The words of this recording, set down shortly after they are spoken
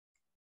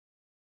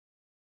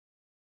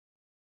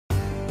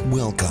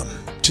Welcome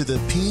to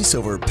the Peace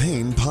Over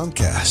Pain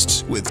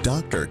podcast with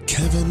Dr.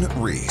 Kevin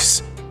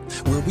Reese,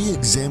 where we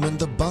examine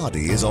the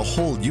body as a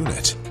whole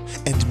unit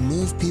and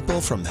move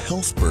people from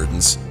health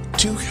burdens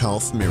to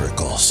health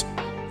miracles.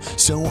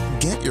 So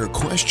get your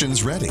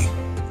questions ready,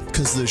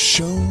 because the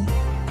show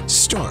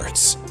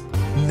starts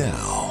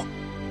now.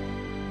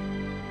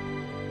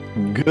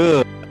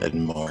 Good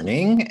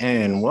morning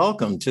and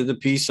welcome to the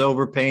Peace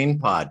Over Pain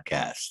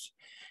podcast.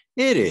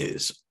 It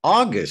is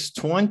August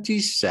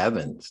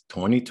 27th,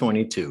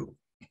 2022.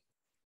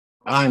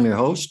 I'm your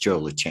host, Joe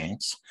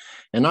LaChance,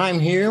 and I'm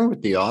here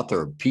with the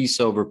author of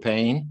Peace Over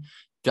Pain,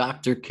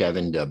 Dr.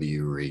 Kevin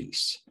W.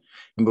 Reese.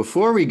 And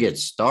before we get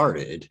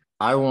started,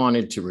 I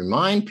wanted to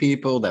remind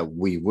people that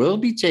we will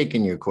be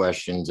taking your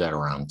questions at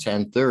around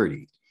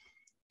 10:30.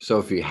 So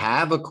if you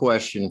have a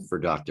question for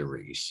Dr.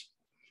 Reese,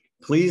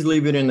 please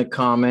leave it in the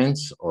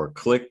comments or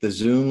click the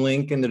Zoom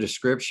link in the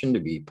description to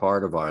be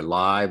part of our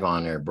live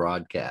on-air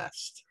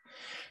broadcast.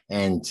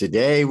 And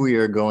today we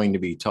are going to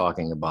be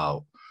talking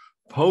about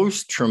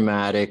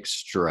post-traumatic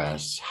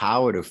stress,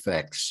 how it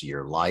affects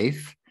your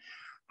life,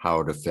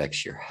 how it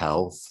affects your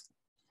health,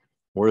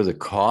 what are the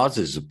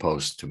causes of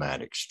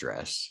post-traumatic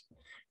stress,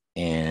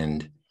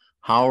 and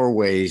how are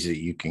ways that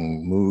you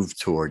can move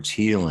towards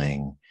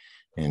healing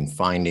and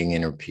finding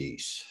inner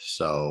peace.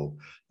 So,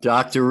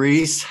 Dr.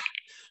 Reese,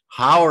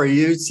 how are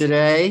you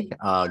today?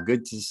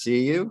 Good to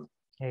see you.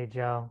 Hey,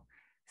 Joe.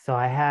 So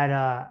I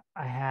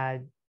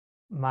had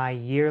my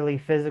yearly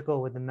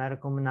physical with the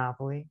medical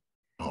monopoly.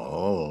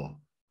 Oh.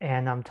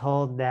 And I'm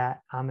told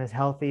that I'm as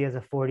healthy as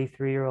a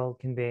 43-year-old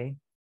can be.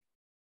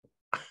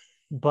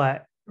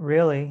 But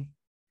really,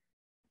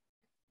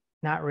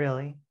 not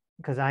really,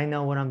 because I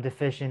know what I'm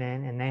deficient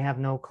in and they have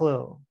no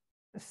clue.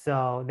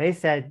 So they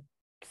said,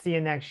 see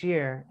you next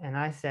year. And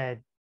I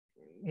said,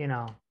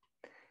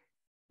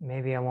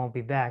 maybe I won't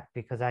be back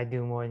because I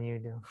do more than you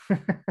do.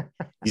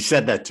 You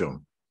said that to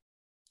him?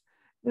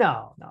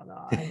 No.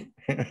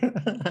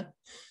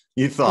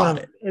 You thought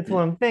it. It's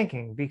what I'm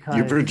thinking, because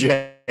you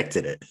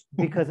projected it.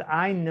 Because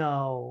I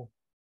know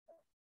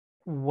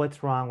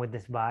what's wrong with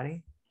this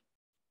body,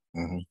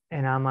 and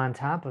I'm on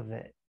top of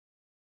it.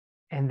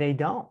 And they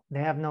don't. They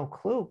have no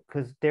clue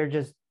because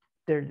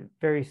they're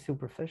very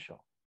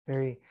superficial.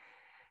 To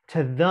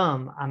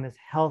them, I'm as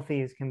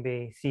healthy as can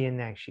be. See you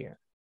next year.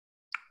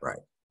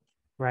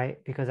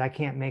 Right? Because I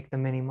can't make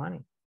them any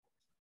money.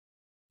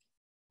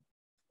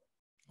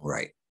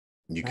 Right.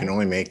 You can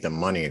only make them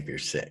money if you're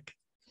sick.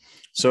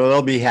 So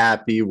they'll be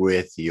happy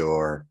with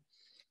your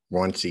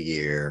once a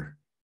year,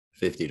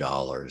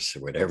 $50 or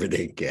whatever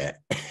they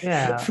get.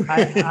 Yeah.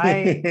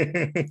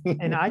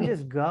 I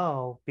just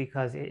go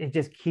because it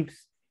just keeps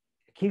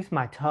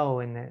my toe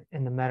in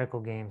the medical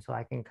game, so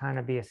I can kind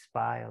of be a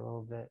spy a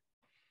little bit.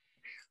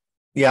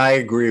 Yeah, I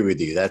agree with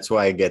you. That's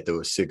why I get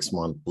those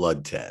 6-month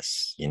blood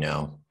tests,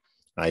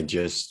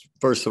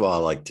 first of all, I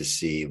like to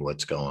see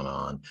what's going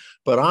on.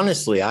 But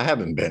honestly, I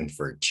haven't been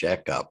for a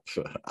checkup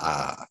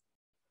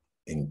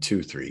in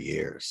 2-3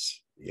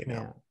 years,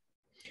 Yeah.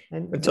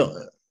 And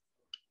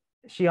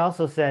she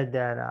also said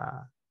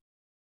that,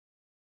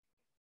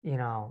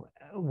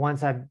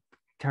 once I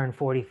turn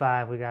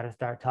 45, we got to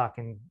start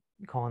talking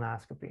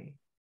colonoscopy.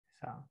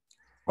 So.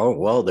 Oh,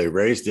 well, they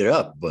raised it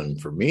up. But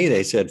for me,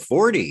 they said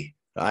 40.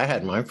 I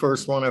had my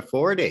first one at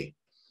 40.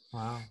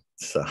 Wow.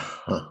 So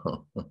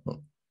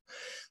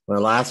my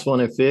last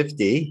one at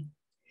 50,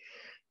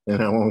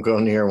 and I won't go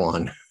near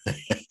one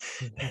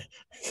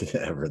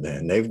ever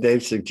then.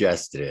 They've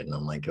suggested it, and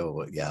I'm like,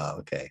 oh, yeah,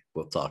 okay,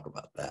 we'll talk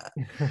about that.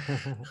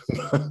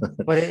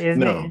 But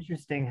isn't it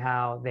interesting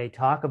how they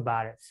talk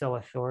about it so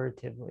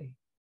authoritatively?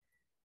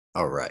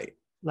 All right.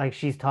 Like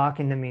she's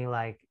talking to me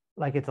like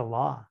it's a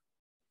law.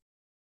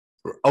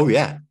 Oh,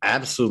 yeah,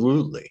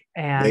 absolutely.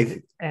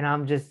 And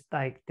I'm just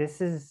like,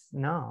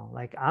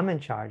 I'm in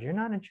charge. You're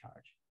not in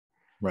charge.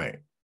 Right.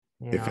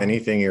 If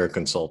anything, you're a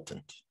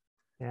consultant.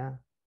 Yeah.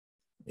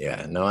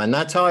 Yeah, no, and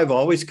that's how I've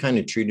always kind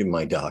of treated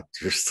my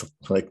doctors,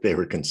 like they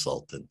were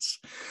consultants.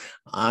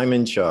 I'm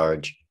in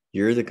charge.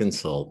 You're the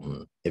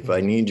consultant. If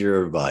I need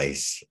your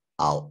advice,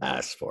 I'll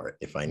ask for it.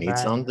 If I need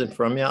something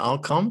from you, I'll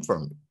come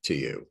to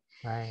you.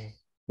 Right.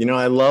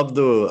 I love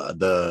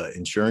the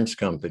insurance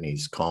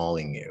companies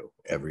calling you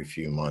every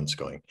few months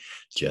going,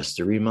 just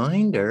a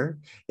reminder,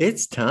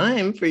 it's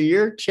time for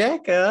your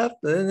checkup.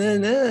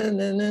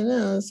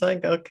 It's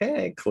like,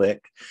 okay,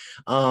 click.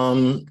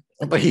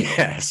 But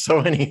yeah,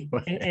 so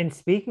anyway. And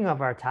speaking of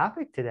our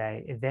topic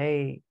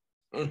today,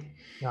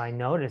 I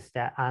noticed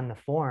that on the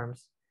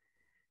forums,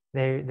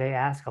 they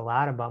ask a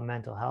lot about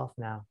mental health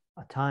now,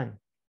 a ton.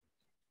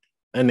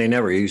 And they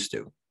never used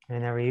to.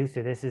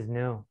 This is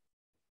new.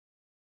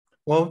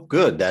 Well,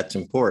 good. That's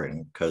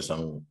important because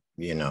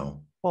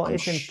Well,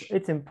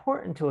 it's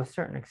important to a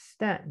certain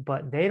extent,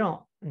 but they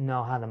don't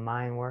know how the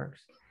mind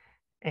works.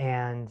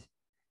 And,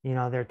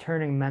 they're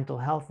turning mental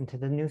health into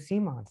the new sea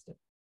monster.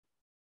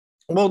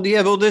 Well,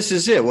 yeah, this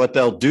is it. What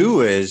they'll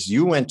do is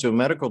you went to a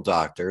medical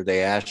doctor.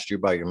 They asked you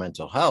about your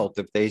mental health.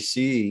 If they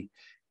see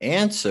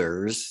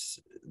answers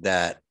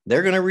that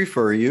they're going to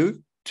refer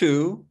you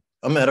to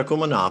a medical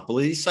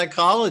monopoly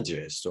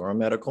psychologist or a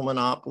medical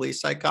monopoly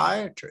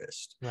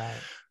psychiatrist, right,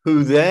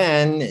 who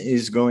then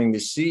is going to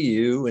see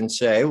you and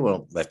say,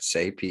 well, let's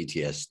say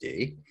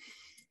PTSD.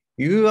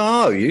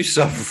 You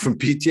suffer from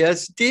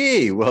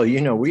PTSD. Well,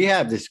 we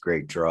have this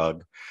great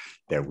drug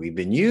that we've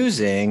been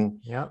using,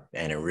 yep,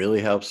 and it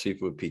really helps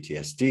people with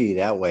PTSD.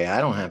 That way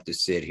I don't have to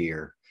sit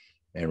here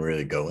and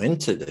really go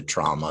into the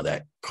trauma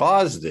that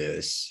caused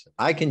this.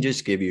 I can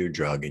just give you a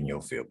drug and you'll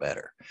feel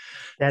better.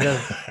 instead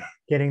of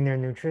getting their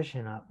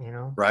nutrition up,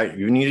 Right.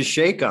 You need a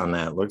shake on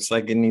that. Looks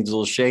like it needs a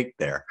little shake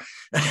there.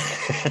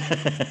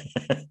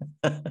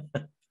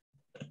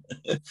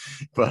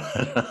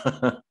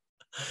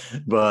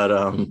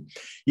 but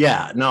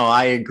yeah, no,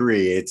 I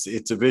agree.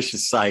 It's a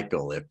vicious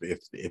cycle.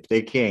 If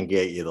they can't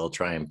get you, they'll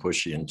try and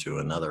push you into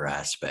another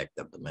aspect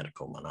of the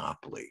medical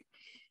monopoly.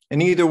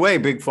 And either way,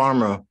 Big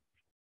Pharma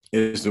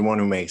is the one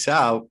who makes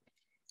out,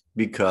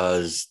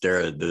 because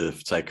the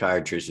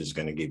psychiatrist is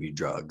going to give you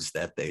drugs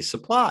that they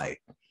supply,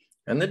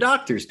 and the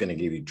doctor is going to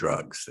give you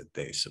drugs that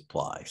they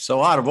supply.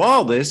 So out of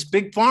all this,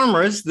 Big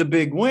Pharma is the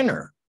big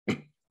winner.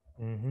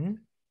 Mm-hmm.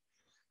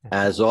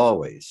 As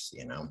always,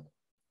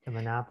 The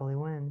monopoly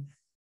wins.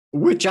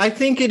 Which I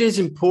think it is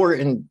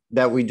important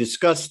that we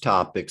discuss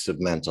topics of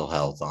mental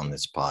health on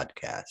this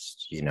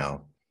podcast,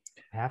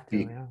 Have to,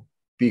 yeah.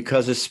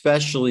 Because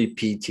especially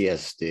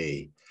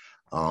PTSD,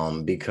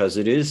 because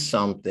it is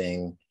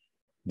something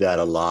that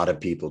a lot of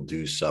people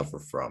do suffer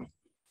from.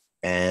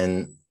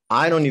 And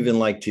I don't even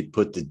like to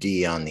put the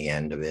D on the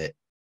end of it,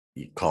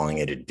 calling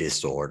it a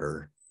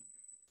disorder,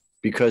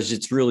 because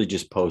it's really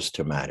just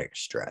post-traumatic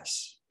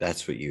stress.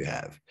 That's what you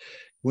have.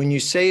 When you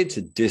say it's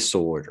a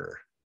disorder,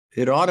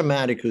 it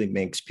automatically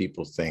makes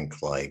people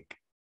think like,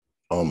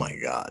 oh my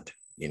God,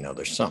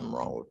 there's something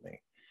wrong with me.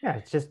 Yeah,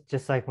 it's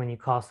just like when you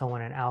call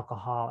someone an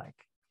alcoholic.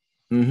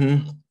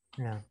 Mm-hmm.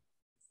 Yeah.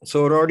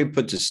 So it already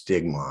puts a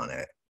stigma on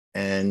it.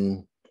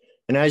 And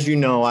as you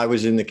know, I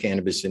was in the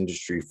cannabis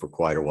industry for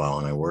quite a while,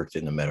 and I worked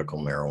in the medical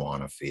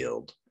marijuana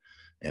field,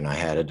 and I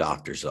had a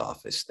doctor's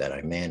office that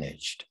I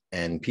managed.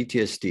 And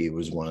PTSD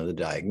was one of the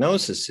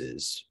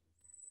diagnoses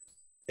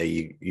that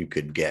you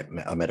could get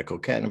a medical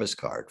cannabis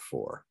card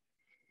for.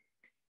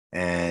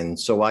 And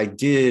so I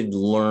did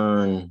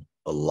learn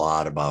a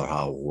lot about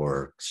how it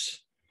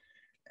works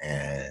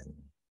and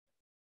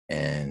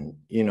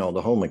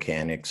the whole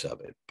mechanics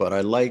of it.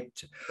 But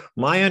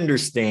my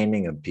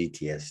understanding of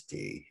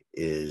PTSD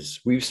is,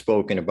 we've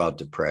spoken about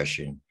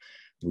depression,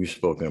 we've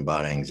spoken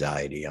about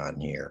anxiety on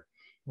here,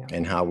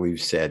 and how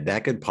we've said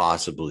that could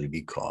possibly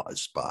be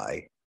caused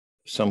by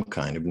some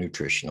kind of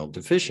nutritional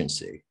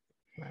deficiency.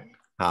 Right.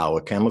 How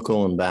a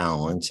chemical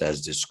imbalance,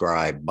 as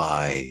described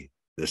by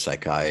the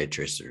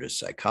psychiatrist or the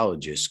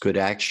psychologist, could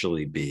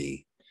actually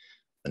be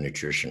a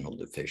nutritional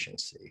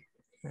deficiency.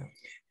 Yeah.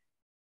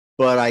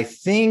 But I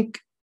think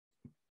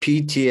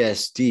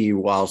PTSD,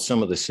 while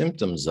some of the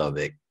symptoms of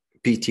it,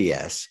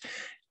 PTS,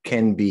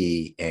 can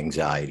be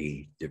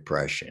anxiety,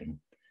 depression,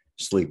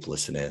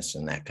 sleeplessness,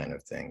 and that kind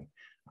of thing,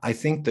 I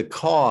think the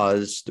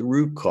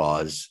root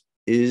cause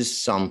is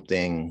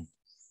something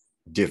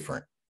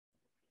different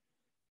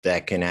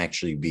that can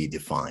actually be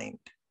defined.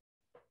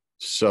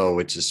 So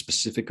it's a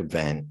specific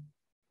event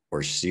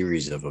or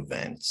series of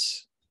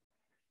events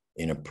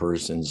in a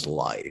person's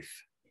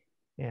life.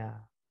 Yeah.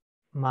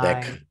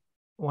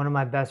 One of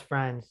my best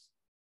friends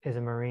is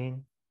a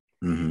Marine.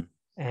 Mm-hmm.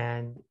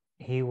 And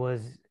he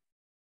was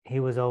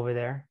over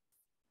there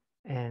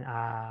in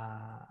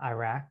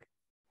Iraq.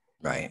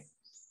 Right.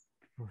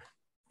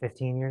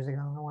 15 years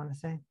ago, I want to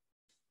say,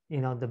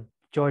 the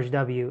George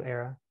W.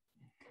 era.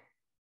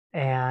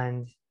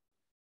 And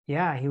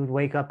yeah, he would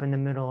wake up in the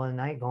middle of the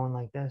night going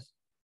like this,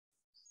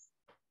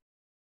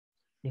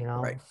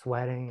 right.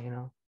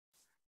 Sweating,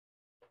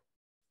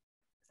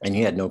 And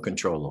he had no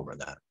control over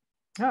that.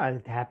 Oh,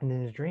 it happened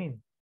in his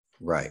dream.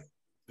 Right.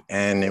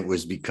 And it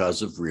was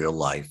because of real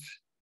life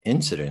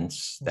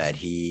incidents that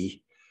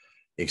he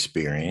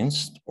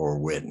experienced or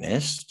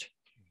witnessed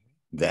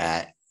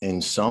that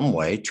in some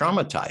way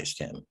traumatized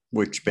him,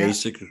 which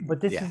basically.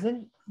 But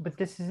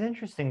this is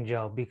interesting,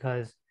 Joe,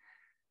 because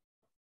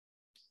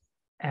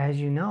as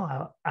you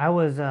know, I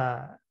was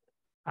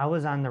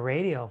on the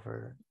radio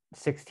for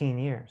 16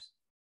 years.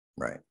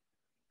 Right.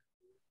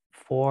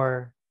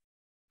 4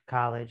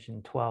 college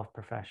and 12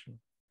 professional.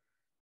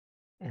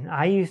 And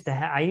I used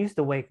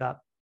to wake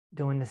up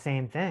doing the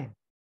same thing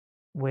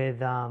with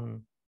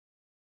dead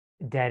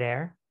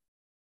air.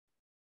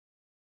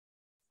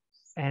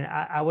 And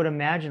I would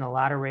imagine a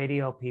lot of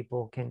radio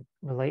people can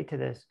relate to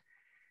this.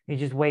 You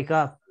just wake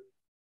up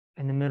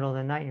in the middle of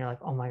the night and you're like,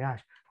 oh my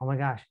gosh.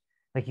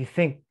 Like you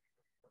think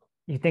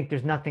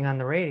there's nothing on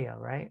the radio,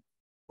 right?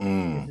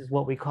 This is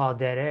what we call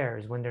dead air,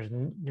 is when there's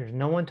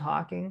no one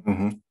talking,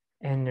 mm-hmm.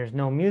 and there's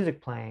no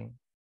music playing,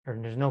 or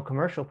there's no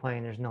commercial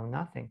playing, there's no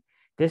nothing.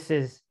 This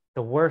is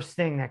the worst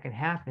thing that can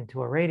happen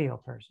to a radio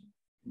person.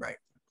 Right.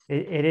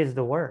 It is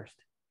the worst.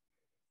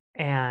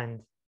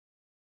 And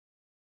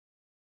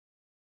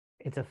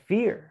it's a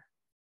fear.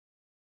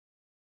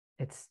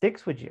 It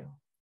sticks with you.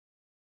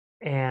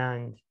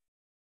 And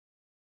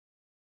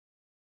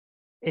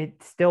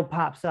it still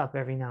pops up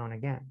every now and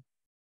again,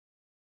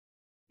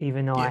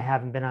 even though I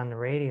haven't been on the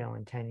radio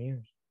in 10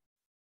 years.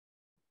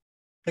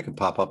 It could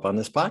pop up on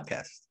this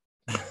podcast.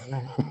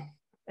 Right.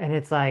 And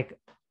it's like,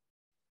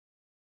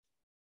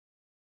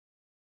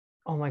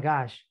 oh my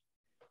gosh,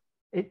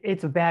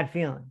 it's a bad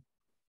feeling.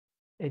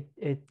 It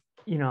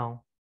you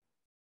know,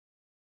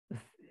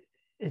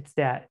 it's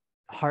that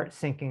heart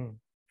sinking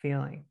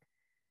feeling.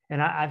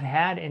 And I've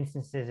had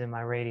instances in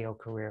my radio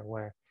career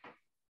where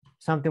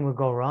something would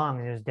go wrong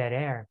and there's dead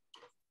air.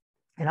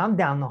 And I'm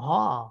down the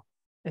hall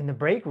in the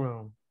break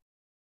room,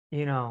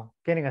 you know,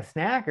 getting a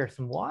snack or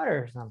some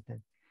water or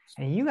something.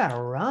 And you got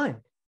to run.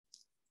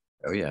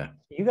 Oh, yeah.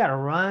 You got to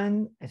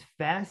run as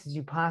fast as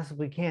you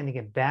possibly can to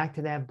get back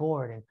to that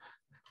board.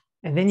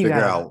 And then you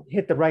got to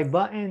hit the right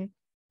button.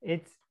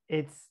 It's,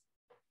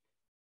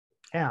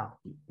 yeah.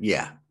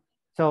 Yeah.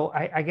 So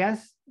I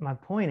guess my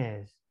point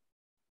is,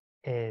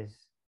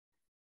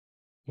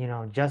 you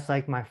know, just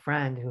like my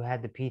friend who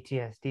had the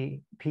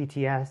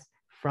PTS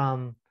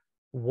from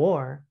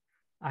war,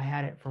 I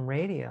had it from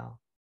radio.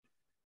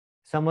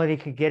 Somebody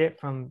could get it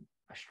from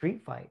a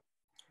street fight,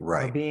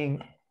 right? Or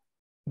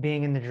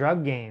being in the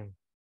drug game.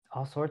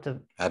 All sorts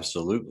of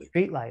absolutely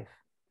street life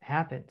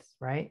happens,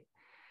 right?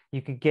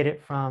 You could get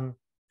it from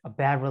a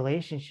bad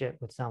relationship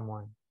with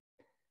someone.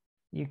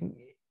 You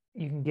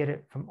can get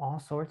it from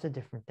all sorts of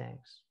different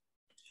things.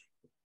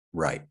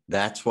 Right.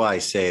 That's why I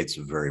say it's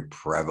a very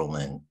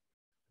prevalent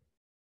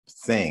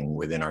thing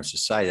within our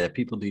society that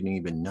people didn't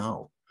even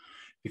know.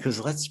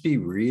 Because let's be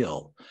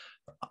real,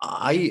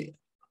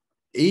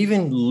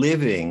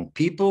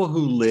 people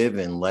who live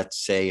in,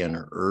 let's say,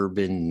 an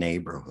urban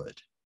neighborhood,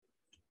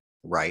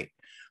 right,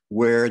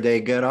 where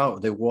they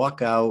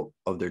walk out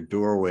of their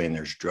doorway and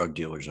there's drug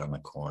dealers on the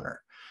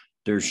corner.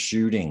 There's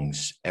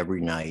shootings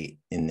every night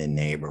in the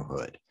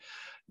neighborhood.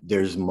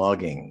 There's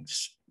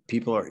muggings.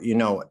 People are, you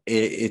know,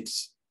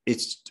 it's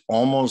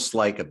almost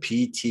like a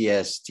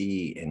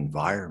PTSD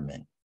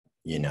environment,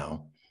 you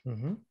know,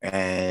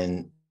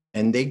 and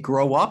they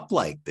grow up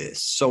like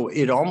this. So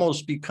it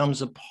almost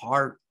becomes a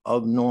part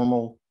of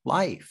normal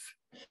life,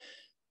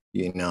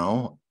 you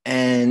know,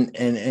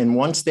 and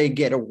once they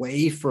get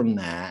away from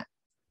that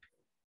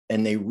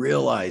and they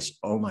realize,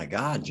 oh my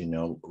God, you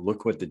know,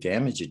 look what the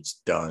damage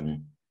it's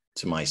done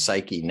to my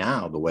psyche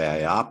now, the way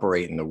I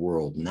operate in the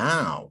world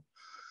now,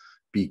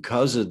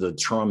 because of the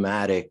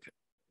traumatic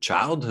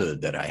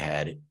childhood that I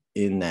had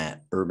in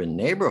that urban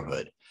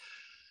neighborhood.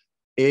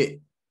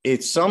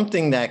 It's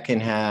something that can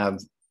have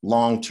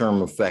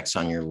long-term effects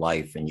on your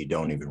life and you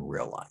don't even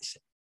realize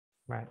it.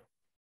 Right.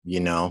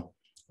 You know,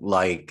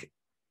 like,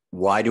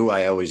 why do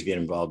I always get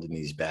involved in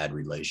these bad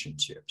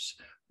relationships?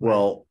 Right.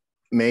 Well,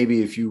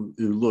 maybe if you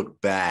look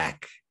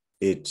back,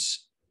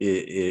 it's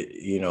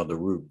you know, the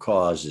root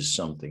cause is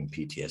something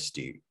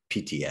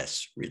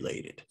PTS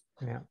related.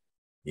 Yeah.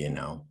 You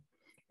know,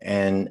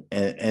 and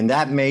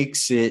that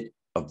makes it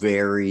a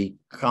very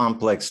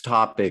complex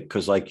topic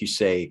because, like you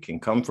say, it can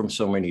come from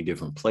so many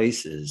different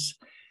places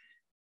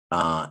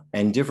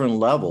and different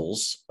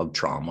levels of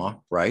trauma,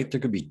 right?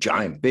 There could be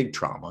giant, big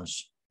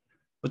traumas,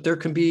 but there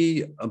can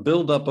be a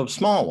buildup of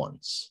small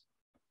ones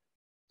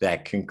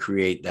that can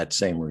create that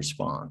same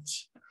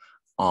response.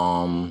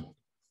 And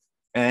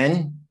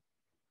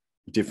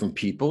different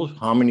people,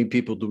 how many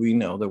people do we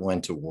know that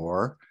went to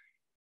war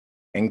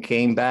and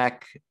came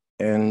back?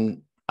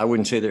 And I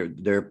wouldn't say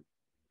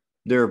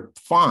they're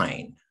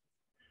fine,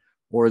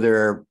 or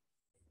they're,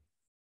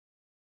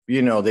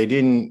 you know, they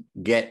didn't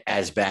get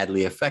as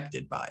badly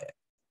affected by it,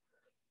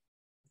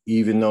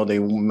 even though they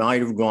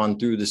might have gone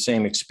through the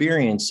same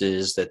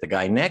experiences that the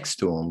guy next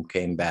to him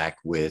came back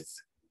with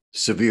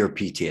severe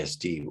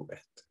PTSD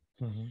with,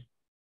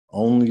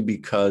 only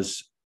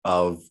because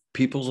of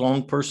people's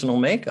own personal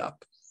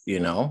makeup. You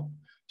know,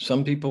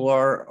 some people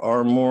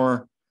are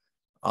more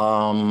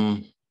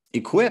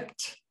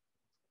equipped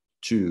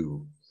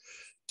to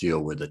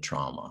deal with the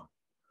trauma.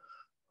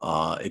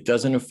 It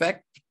doesn't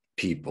affect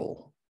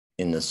people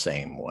in the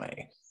same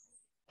way.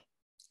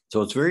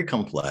 So it's very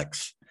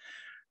complex,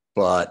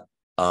 but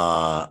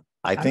I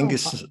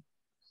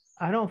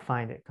don't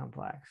find it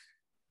complex.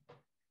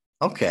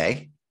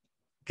 Okay.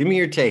 Give me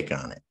your take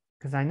on it.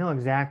 Because I know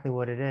exactly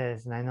what it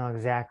is and I know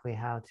exactly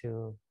how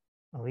to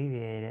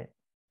alleviate it.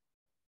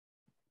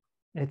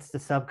 It's the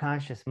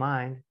subconscious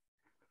mind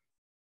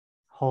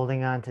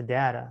holding on to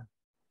data,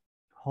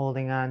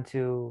 holding on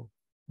to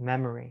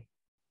memory.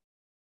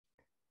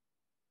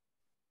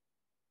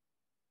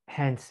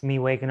 Hence me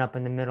waking up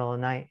in the middle of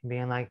the night and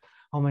being like,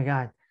 oh my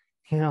God,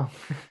 you know.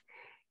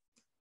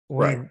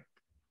 Right.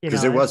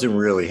 Because it wasn't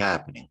really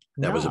happening.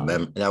 That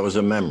was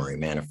a memory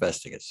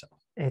manifesting itself.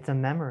 It's a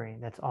memory.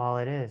 That's all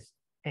it is.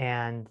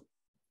 And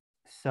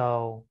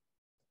so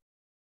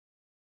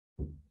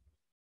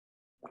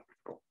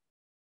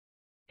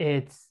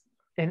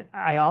and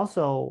I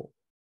also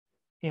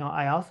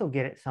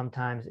get it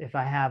sometimes if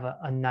I have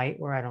a night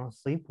where I don't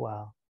sleep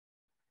well.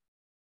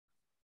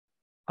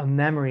 A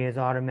memory is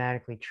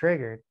automatically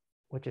triggered,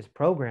 which is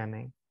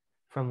programming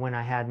from when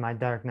I had my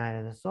dark night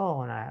of the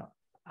soul, and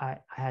I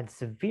had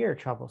severe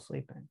trouble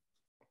sleeping.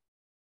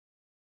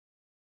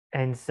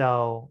 And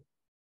so,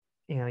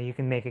 you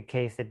can make a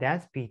case that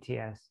that's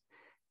PTS.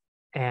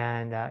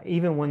 And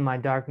even when my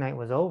dark night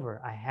was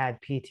over, I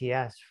had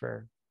PTS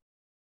for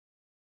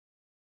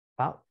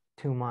about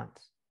 2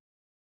 months.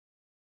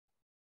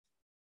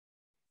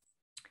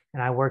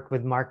 And I worked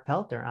with Mark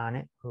Pelter on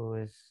it, who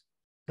is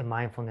the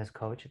mindfulness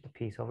coach at the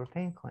Peace Over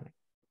Pain Clinic.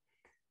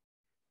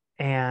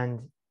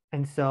 And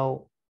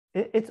so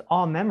it's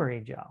all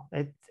memory, Joe.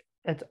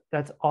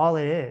 That's all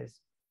it is.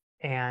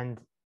 And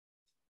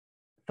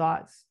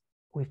thoughts,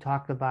 we've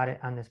talked about it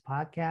on this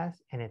podcast,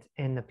 and it's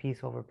in the Peace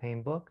Over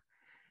Pain book.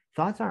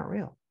 Thoughts aren't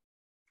real.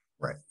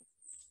 Right.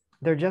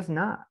 They're just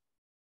not.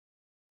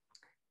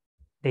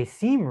 They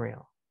seem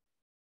real,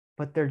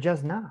 but they're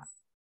just not.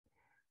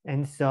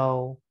 And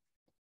so,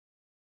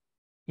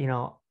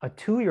 a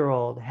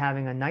 2-year-old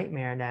having a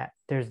nightmare that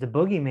there's the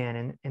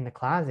boogeyman in the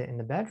closet in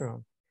the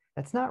bedroom,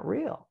 that's not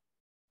real.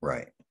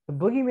 Right. The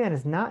boogeyman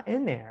is not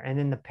in there. And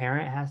then the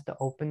parent has to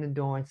open the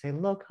door and say,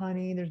 look,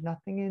 honey, there's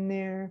nothing in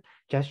there,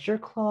 just your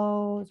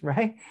clothes,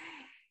 right?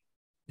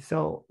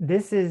 So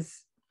this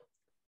is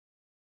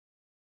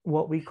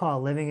what we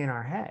call living in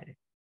our head.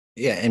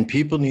 Yeah. And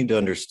people need to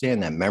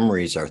understand that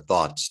memories are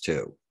thoughts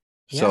too.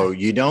 Yeah. So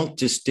you don't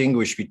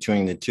distinguish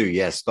between the two.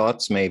 Yes,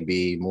 thoughts may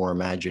be more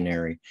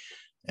imaginary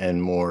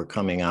and more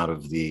coming out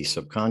of the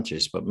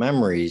subconscious, but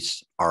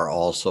memories are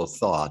also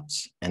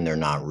thoughts, and they're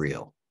not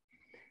real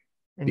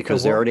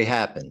because they already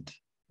happened.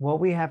 What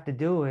we have to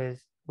do is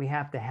we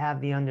have to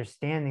have the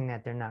understanding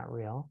that they're not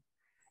real,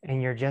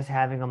 and you're just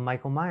having a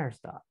Michael Myers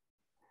thought,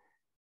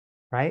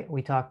 right?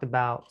 We talked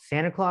about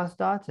Santa Claus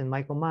thoughts and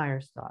Michael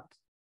Myers thoughts.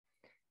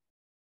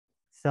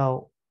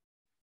 So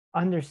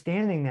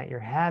understanding that you're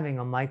having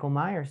a Michael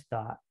Myers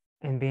thought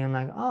and being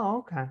like, oh,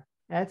 okay,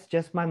 that's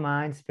just my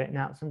mind spitting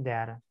out some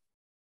data.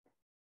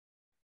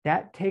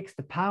 That takes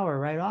the power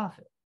right off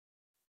it.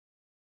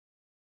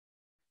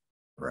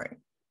 Right.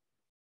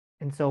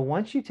 And so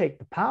once you take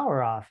the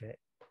power off it,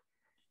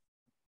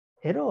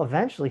 it'll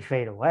eventually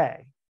fade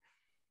away.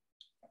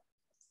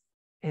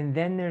 And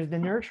then there's the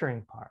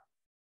nurturing part.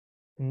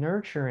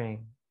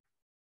 Nurturing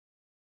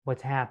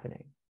what's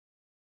happening.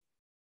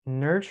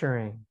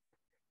 Nurturing,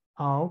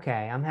 oh,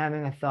 okay, I'm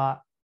having a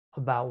thought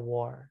about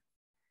war.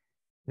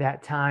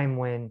 That time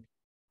when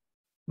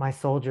my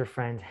soldier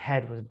friend's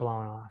head was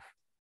blown off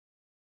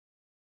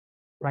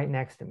right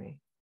next to me.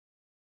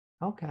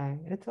 Okay,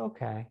 it's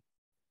okay.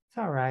 It's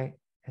all right.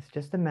 It's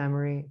just a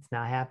memory. It's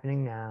not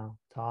happening now.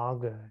 It's all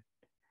good.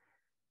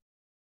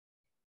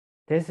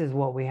 This is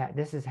what we have.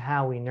 This is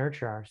how we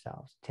nurture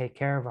ourselves, take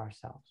care of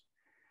ourselves.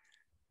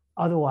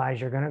 Otherwise,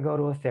 you're going to go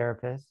to a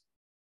therapist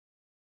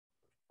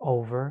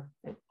over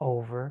and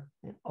over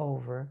and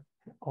over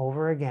and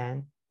over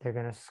again. They're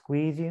going to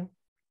squeeze you.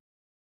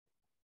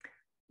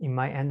 You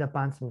might end up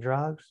on some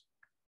drugs,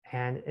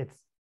 and it's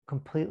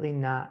completely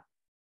not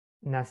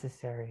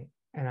necessary.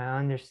 And I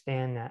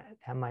understand that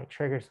that might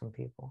trigger some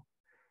people,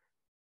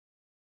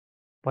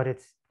 but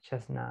it's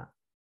just not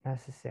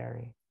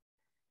necessary.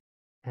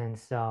 And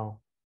so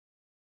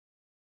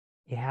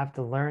you have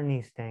to learn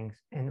these things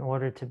in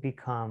order to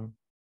become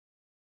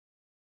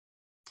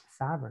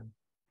sovereign.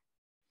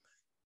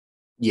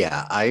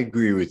 Yeah, I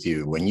agree with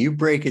you. When you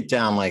break it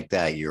down like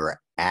that, you're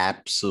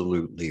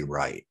absolutely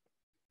right.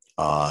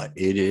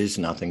 It is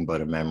nothing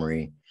but a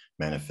memory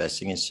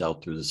manifesting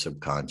itself through the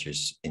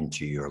subconscious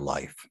into your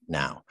life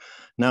now.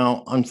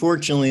 Now,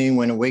 unfortunately,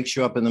 when it wakes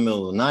you up in the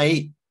middle of the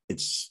night,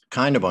 it's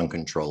kind of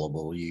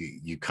uncontrollable.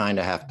 You kind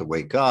of have to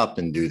wake up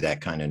and do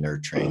that kind of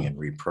nurturing and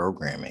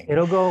reprogramming.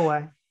 It'll go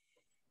away.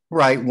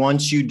 Right.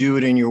 Once you do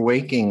it in your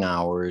waking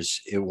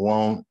hours, it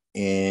won't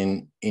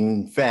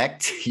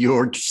infect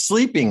your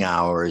sleeping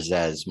hours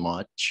as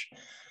much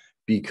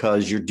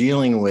because you're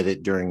dealing with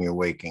it during your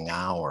waking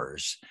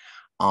hours.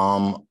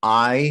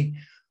 I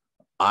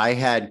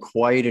had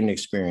quite an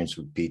experience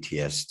with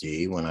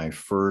PTSD when I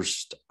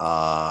first,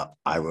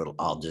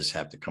 I'll just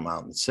have to come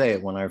out and say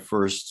it, when I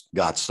first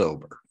got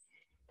sober.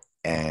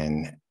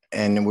 And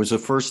it was the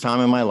first time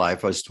in my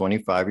life, I was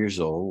 25 years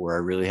old, where I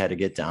really had to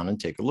get down and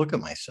take a look at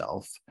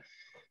myself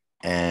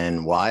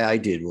and why I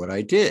did what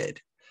I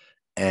did.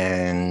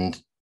 And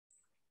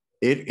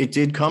it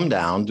did come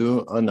down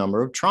to a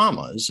number of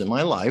traumas in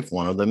my life,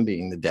 one of them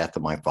being the death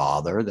of my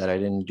father that I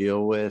didn't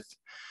deal with,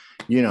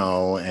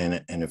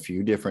 and a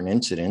few different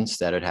incidents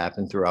that had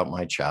happened throughout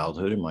my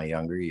childhood and my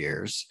younger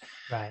years.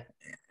 Right.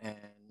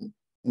 And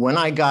when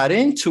I got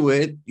into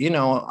it,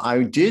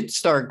 I did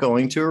start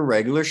going to a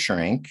regular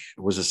shrink.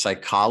 I was a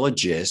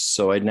psychologist,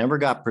 so I never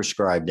got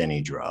prescribed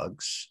any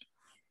drugs.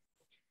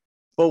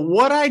 But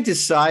what I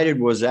decided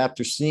was,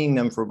 after seeing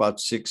them for about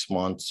 6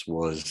 months,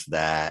 was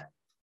that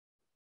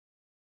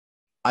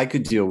I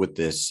could deal with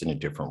this in a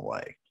different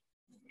way.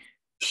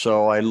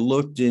 So I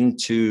looked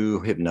into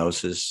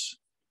hypnosis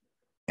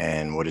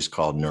and what is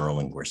called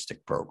neurolinguistic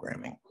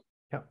programming.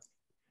 Yep.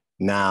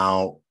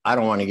 Now, I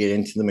don't want to get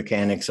into the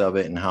mechanics of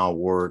it and how it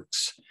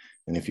works.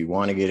 And if you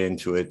want to get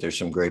into it, there's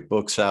some great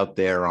books out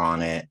there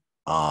on it.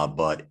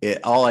 But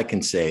all I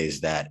can say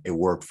is that it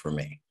worked for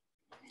me.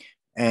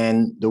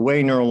 And the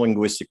way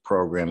neurolinguistic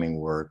programming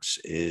works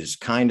is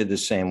kind of the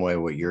same way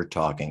what you're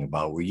talking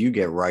about, where you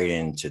get right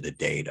into the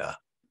data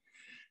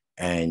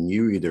and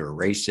you either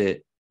erase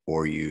it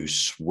or you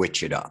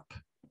switch it up.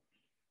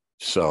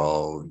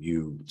 So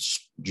you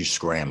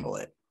scramble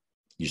it.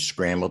 You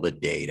scramble the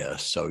data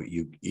so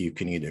you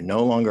can either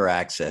no longer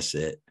access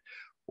it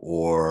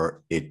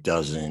or it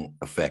doesn't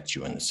affect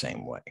you in the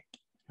same way.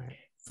 Right.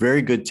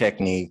 Very good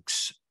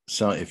techniques.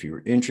 So if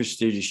you're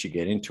interested, you should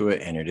get into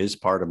it, and it is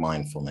part of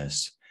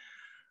mindfulness.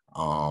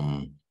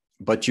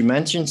 But you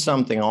mentioned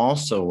something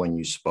also when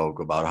you spoke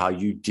about how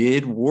you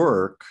did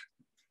work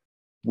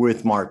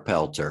with Mark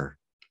Pelter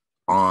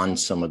on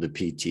some of the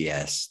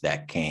PTS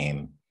that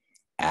came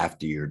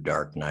after your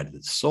dark night of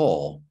the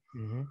soul.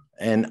 Mm-hmm.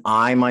 And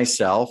I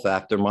myself,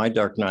 after my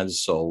dark night of the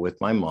soul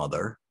with my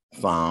mother,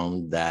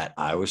 found that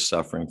I was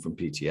suffering from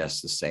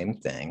PTS, the same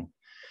thing.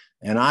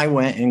 And I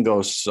went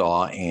and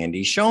saw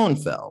Andy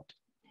Schoenfeld.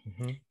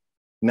 Mm-hmm.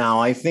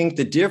 Now, I think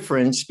the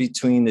difference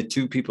between the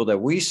two people that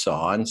we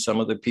saw and some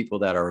of the people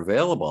that are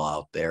available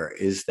out there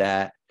is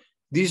that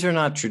these are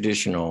not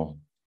traditional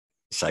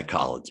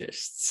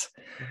psychologists.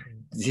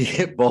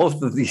 Mm-hmm.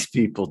 Both of these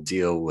people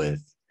deal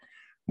with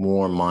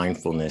more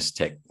mindfulness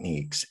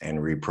techniques and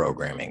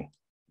reprogramming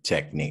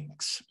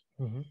techniques.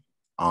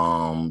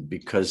 Mm-hmm.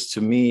 Because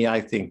to me,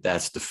 I think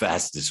that's the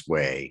fastest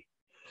way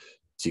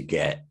to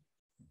get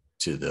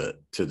to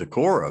the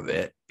core of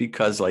it,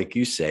 because like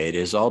you say, it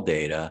is all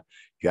data.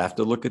 You have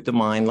to look at the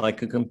mind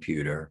like a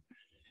computer,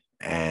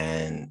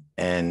 and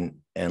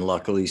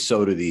luckily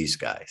so do these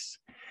guys.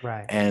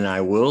 Right. And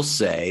I will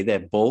say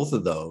that both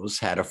of those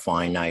had a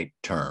finite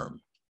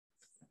term.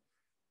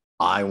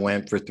 I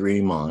went for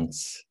 3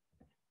 months.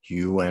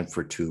 You went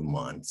for 2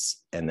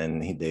 months. And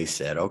then they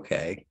said,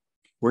 okay,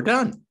 we're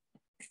done.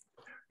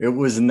 It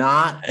was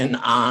not an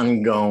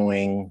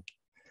ongoing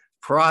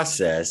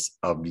process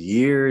of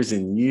years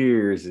and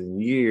years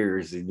and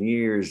years and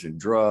years of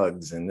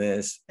drugs and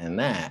this and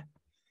that.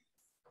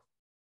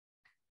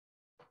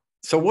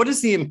 So what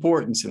is the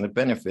importance and the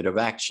benefit of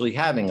actually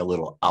having a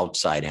little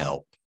outside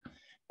help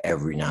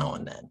every now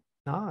and then?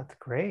 Oh, it's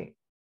great.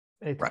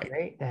 It's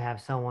great to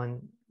have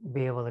someone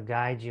be able to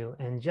guide you,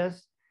 and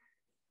just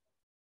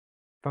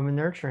from a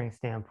nurturing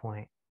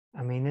standpoint.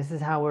 I mean, this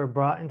is how we're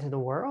brought into the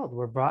world.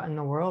 We're brought in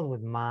the world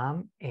with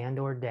mom and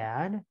or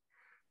dad,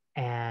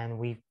 and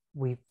we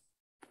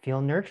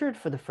feel nurtured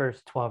for the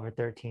first 12 or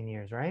 13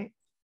 years, right?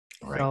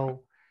 Right.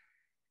 So,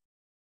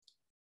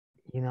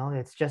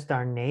 it's just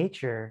our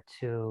nature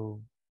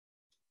to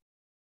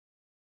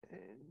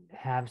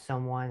have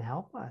someone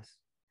help us.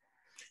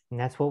 And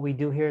that's what we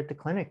do here at the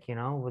clinic,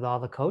 with all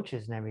the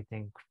coaches and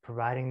everything,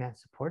 providing that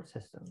support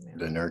system.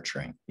 The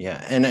nurturing.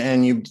 Yeah.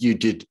 And you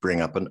did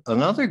bring up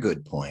another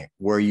good point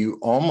where you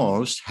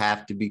almost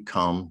have to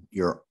become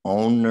your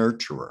own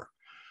nurturer.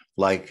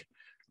 Like,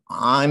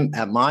 I'm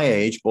at my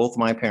age, both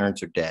my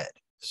parents are dead.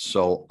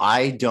 So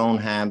I don't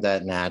have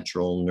that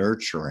natural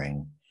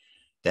nurturing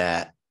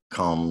that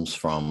comes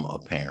from a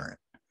parent.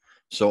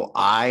 So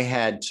I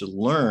had to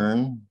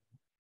learn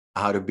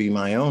how to be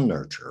my own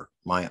nurturer,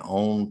 my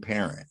own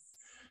parent,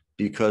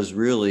 because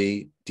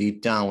really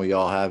deep down, we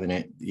all have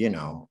an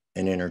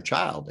inner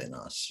child in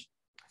us.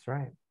 That's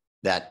right.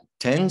 That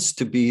tends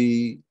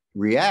to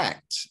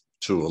react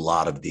to a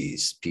lot of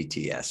these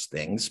PTS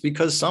things,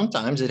 because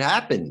sometimes it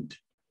happened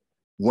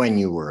when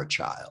you were a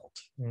child.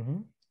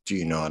 Mm-hmm. Do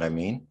you know what I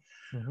mean?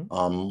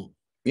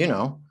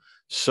 Mm-hmm.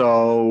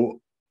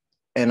 So,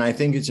 and I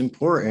think it's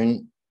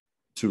important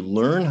to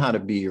learn how to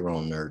be your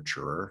own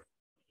nurturer.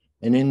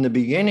 And in the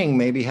beginning,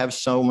 maybe have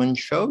someone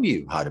show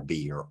you how to be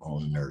your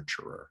own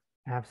nurturer.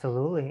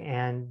 Absolutely.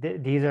 And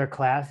these are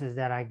classes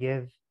that I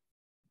give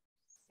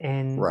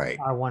in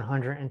our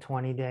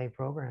 120-day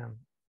program.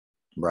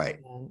 Right.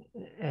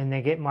 And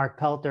they get Mark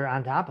Pelter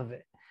on top of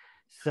it.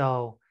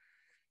 So,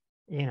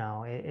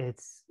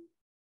 it's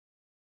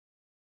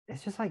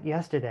just like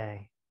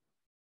yesterday.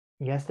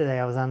 Yesterday,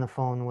 I was on the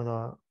phone with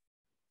a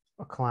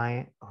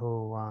client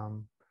who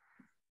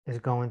is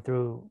going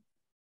through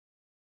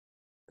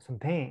some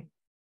pain.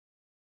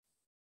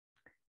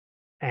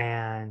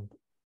 And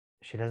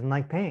she doesn't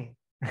like pain.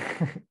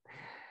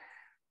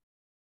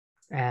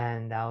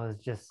 And I was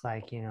just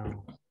like,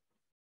 you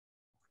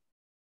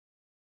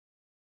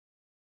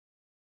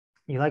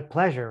like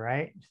pleasure,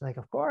 right? She's like,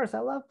 of course, I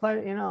love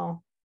pleasure.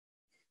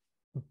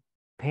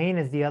 Pain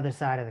is the other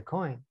side of the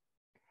coin.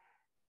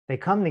 They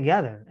come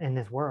together in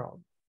this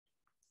world.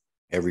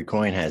 Every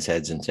coin has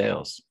heads and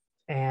tails.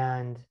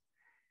 And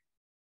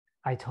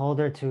I told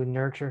her to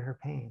nurture her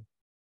pain.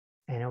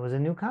 And it was a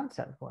new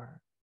concept for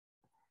her.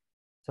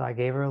 So I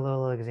gave her a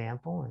little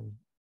example, and,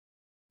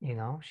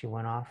 she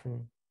went off to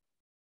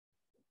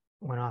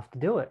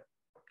do it.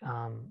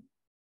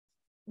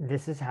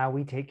 This is how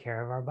we take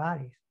care of our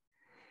bodies.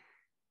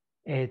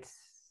 It's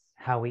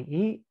how we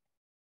eat.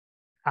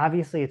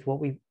 Obviously, it's what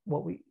we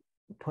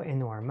put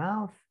into our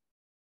mouth.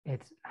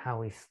 It's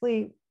how we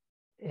sleep.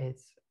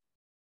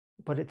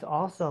 But it's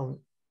also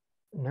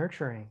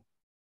nurturing.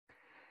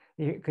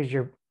 because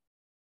your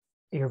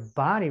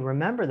body,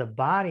 remember, the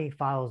body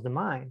follows the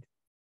mind.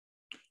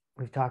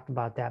 We've talked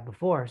about that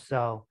before.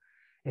 So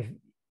if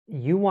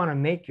you want to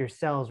make your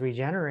cells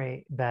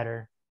regenerate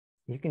better,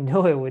 you can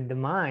do it with the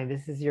mind.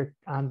 This is your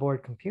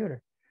onboard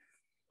computer.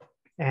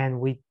 And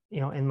we,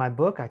 in my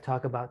book, I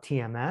talk about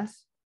TMS,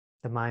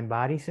 the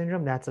mind-body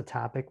syndrome. That's a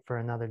topic for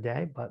another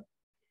day.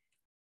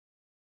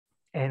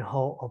 And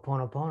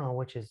Ho'oponopono,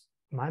 which is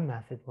my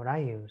method, what I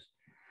use.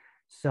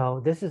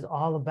 So this is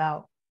all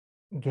about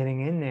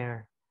getting in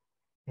there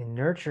and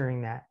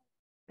nurturing that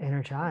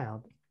inner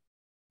child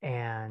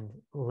and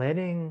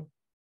letting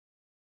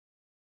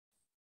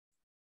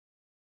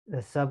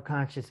the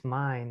subconscious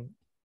mind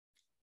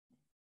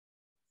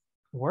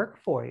work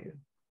for you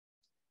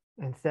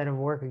instead of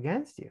work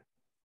against you.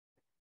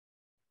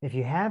 If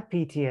you have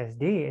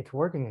PTSD, it's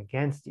working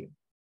against you.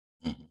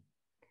 Mm-hmm.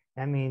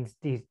 That means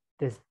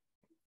this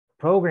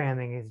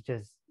programming is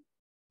just,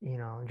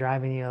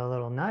 driving you a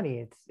little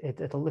nutty.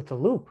 It's a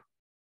loop.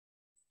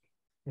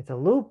 It's a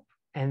loop.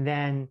 And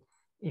then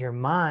your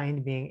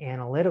mind, being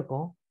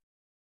analytical,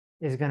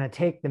 is going to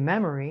take the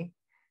memory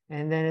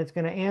and then it's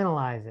going to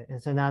analyze it.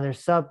 And so now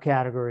there's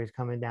subcategories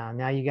coming down.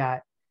 Now you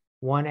got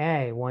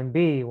 1A,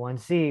 1B,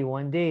 1C,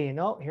 1D,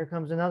 and here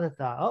comes another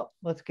thought. Oh,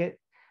 let's get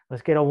a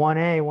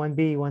 1A,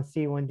 1B,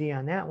 1C, 1D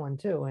on that one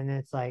too. And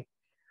it's like,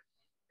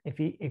 if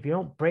you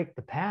don't break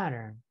the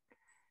pattern,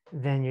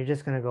 then you're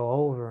just going to go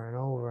over and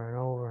over and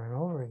over and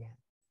over again.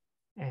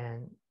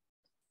 And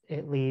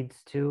it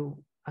leads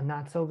to a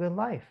not so good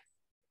life.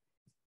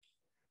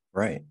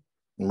 Right.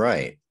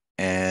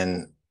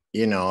 And,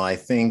 I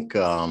think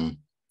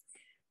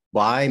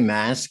by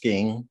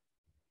masking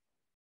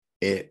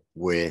it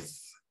with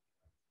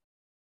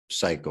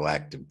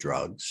psychoactive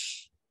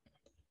drugs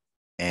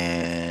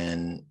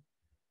and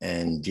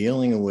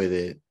dealing with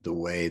it the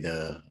way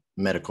the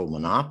medical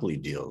monopoly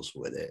deals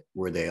with it,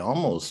 where they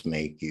almost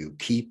make you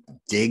keep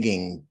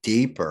digging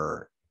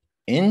deeper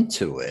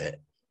into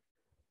it,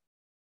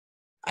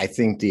 I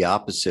think the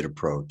opposite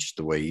approach,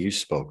 the way you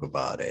spoke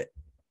about it,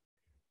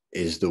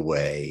 is the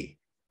way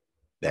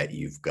that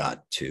you've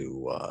got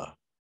to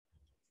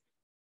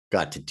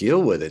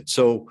deal with it.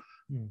 So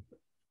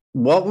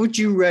what would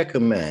you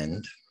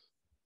recommend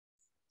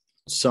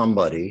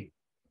somebody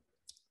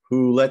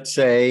who, let's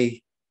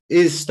say,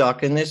 is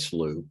stuck in this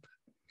loop,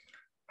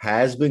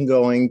 has been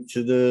going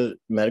to the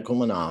medical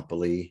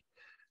monopoly,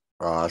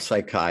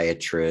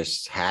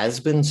 psychiatrist, has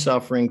been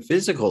suffering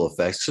physical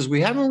effects? Because we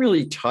haven't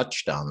really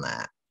touched on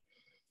that.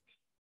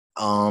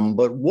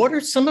 But what are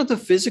some of the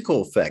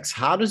physical effects?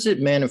 How does it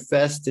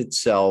manifest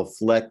itself,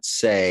 let's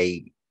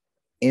say,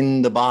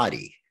 in the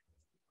body?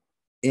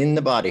 In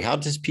the body, how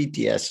does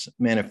PTSD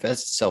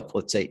manifest itself,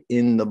 let's say,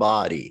 in the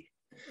body?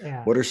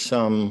 Yeah. What are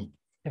some?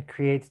 It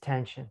creates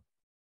tension.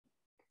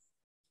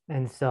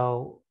 And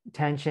so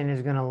tension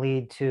is going to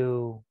lead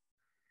to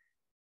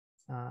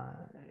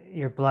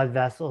your blood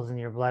vessels and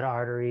your blood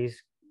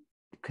arteries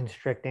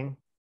constricting,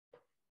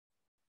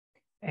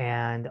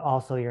 and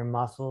also your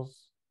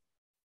muscles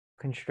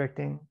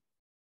constricting.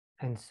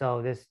 And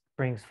so this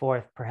brings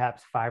forth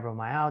perhaps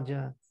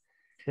fibromyalgia.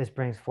 This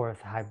brings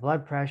forth high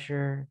blood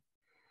pressure.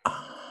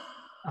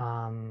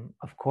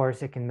 Of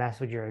course, it can mess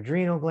with your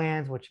adrenal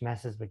glands, which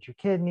messes with your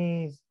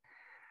kidneys.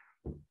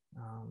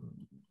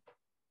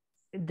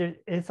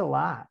 It's a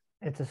lot.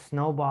 It's a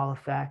snowball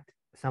effect.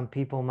 Some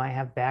people might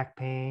have back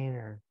pain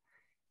or,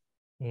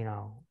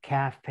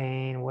 calf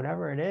pain,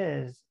 whatever it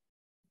is.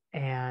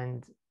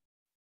 And,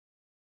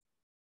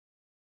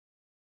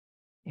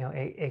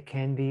 it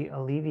can be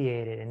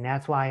alleviated. And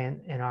that's why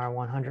in our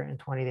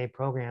 120-day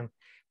program,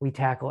 we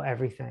tackle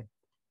everything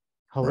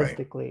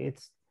holistically. Right.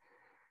 It's,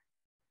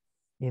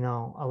 a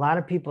lot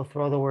of people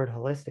throw the word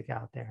holistic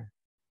out there,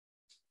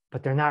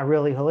 but they're not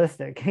really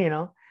holistic,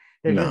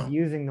 They're just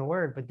using the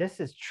word, but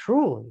this is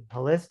truly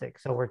holistic.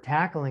 So we're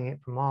tackling it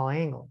from all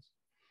angles.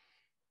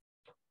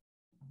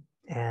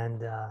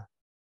 And, I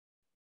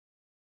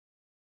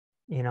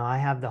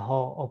have the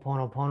whole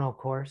Ho'oponopono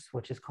course,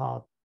 which is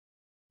called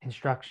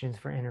Instructions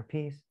for Inner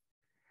Peace.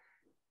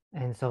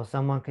 And so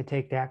someone could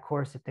take that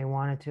course if they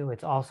wanted to.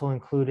 It's also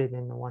included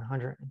in the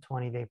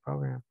 120-day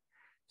program.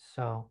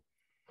 So,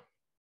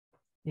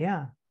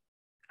 yeah,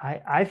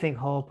 I think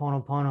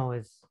Ho'oponopono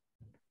is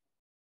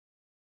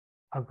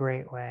a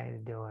great way to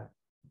do it.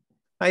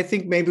 I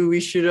think maybe we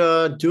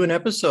should do an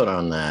episode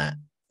on that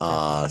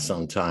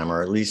sometime,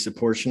 or at least a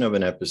portion of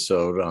an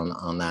episode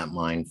on that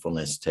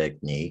mindfulness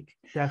technique.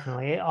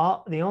 Definitely.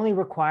 The only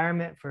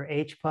requirement for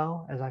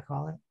HPO, as I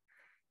call it,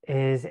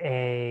 is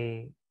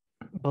a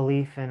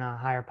belief in a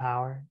higher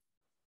power,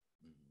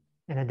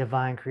 in a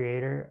divine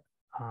creator.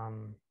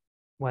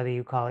 Whether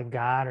you call it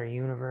God or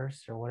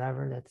universe or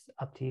whatever, that's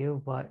up to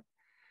you. But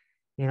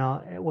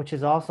which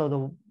is also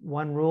the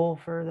one rule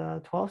for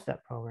the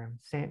 12-step program.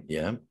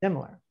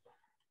 Similar.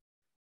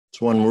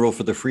 It's one rule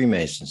for the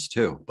Freemasons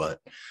too, but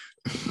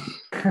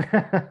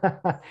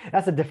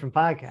that's a different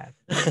podcast.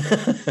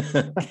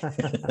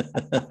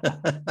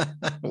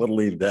 We'll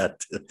leave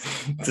that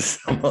to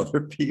some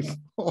other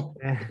people.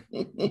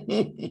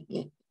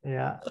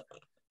 Yeah.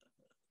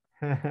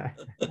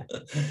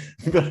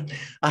 But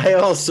I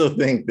also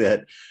think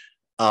that,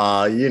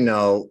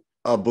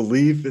 a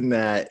belief in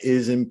that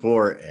is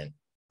important.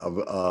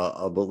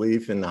 A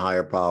belief in the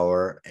higher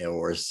power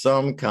or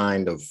some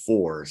kind of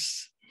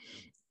force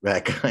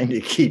that kind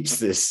of keeps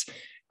this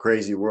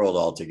crazy world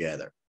all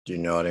together. Do you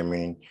know what I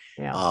mean?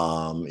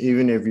 Yeah.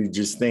 Even if you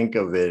just think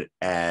of it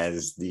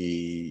as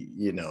the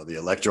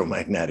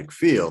electromagnetic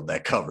field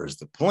that covers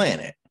the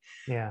planet.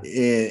 Yeah.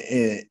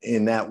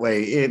 In that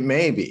way, it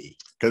may be,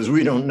 because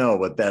we don't know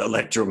what that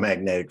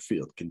electromagnetic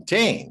field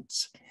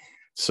contains.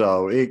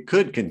 So it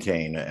could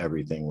contain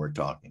everything we're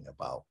talking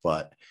about.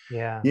 But,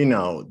 yeah,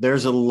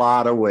 there's a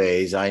lot of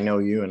ways. I know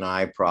you and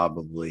I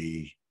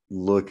probably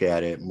look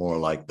at it more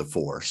like the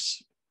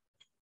Force.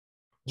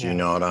 Do you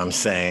know what I'm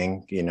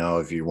saying?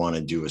 If you want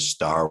to do a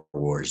Star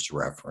Wars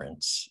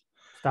reference.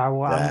 Star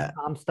Wars.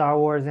 I'm Star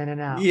Wars in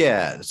and out.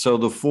 Yeah. So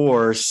the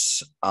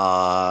Force,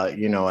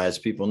 as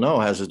people know,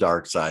 has a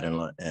dark side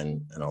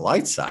and a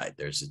light side.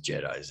 There's the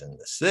Jedis and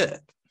the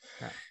Sith.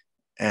 Right.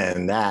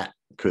 And that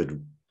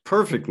could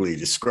perfectly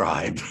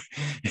describe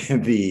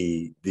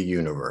the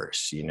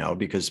universe,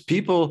 because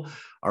people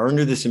are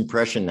under this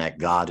impression that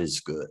God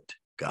is good.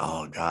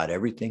 God,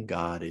 everything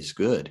God is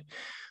good.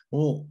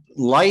 Well,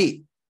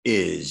 light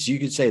is, you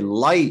could say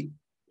light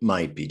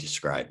might be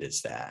described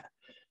as that.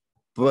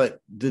 But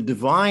the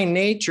divine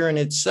nature in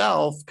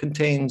itself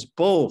contains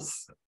both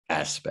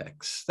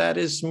aspects. That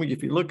is,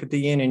 if you look at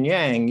the yin and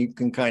yang, you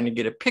can kind of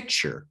get a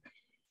picture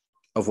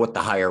of what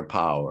the higher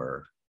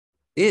power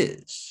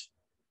is,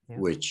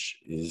 which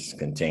is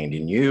contained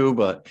in you.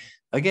 But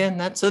again,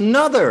 that's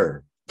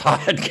another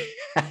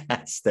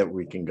podcast that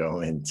we can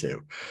go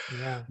into.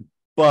 Yeah.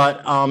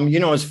 But,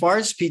 as far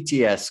as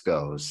PTS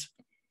goes,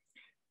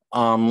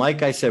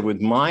 like I said,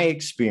 with my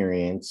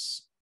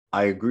experience,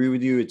 I agree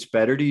with you. It's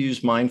better to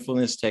use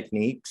mindfulness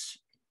techniques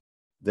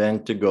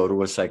than to go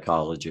to a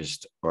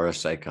psychologist or a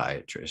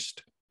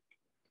psychiatrist.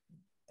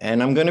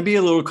 And I'm going to be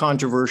a little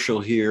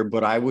controversial here,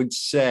 but I would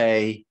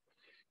say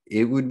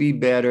it would be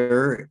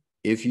better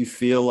if you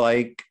feel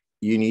like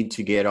you need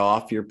to get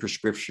off your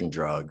prescription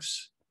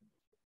drugs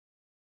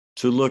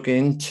to look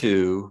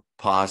into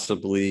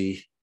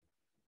possibly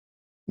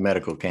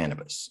medical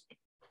cannabis.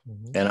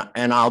 Mm-hmm.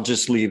 And I'll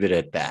just leave it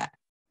at that,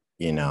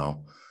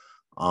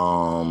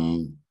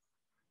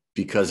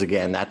 because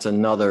again, that's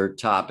another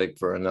topic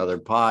for another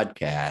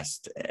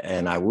podcast.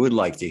 And I would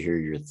like to hear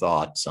your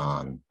thoughts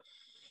on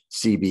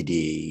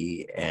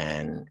CBD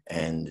and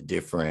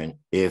different,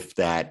 if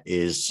that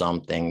is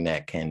something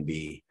that can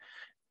be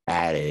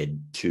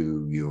added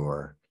to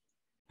your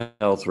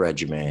health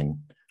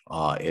regimen,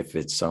 if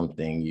it's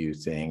something you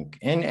think,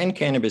 and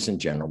cannabis in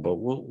general, but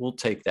we'll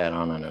take that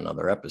on in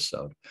another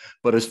episode.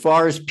 But as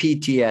far as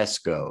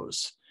PTS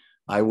goes,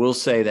 I will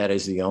say that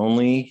is the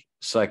only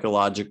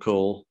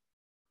psychological,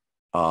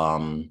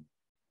 I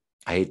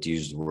hate to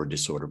use the word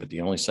disorder, but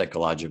the only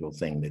psychological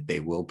thing that they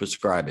will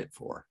prescribe it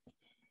for.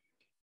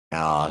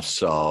 And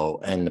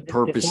the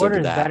purpose disorder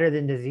of that is better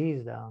than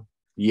disease, though.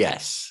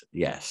 Yes.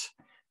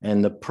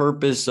 And the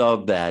purpose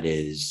of that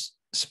is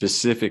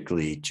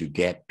specifically to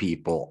get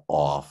people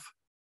off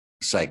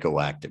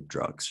psychoactive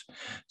drugs.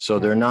 So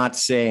they're not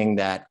saying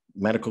that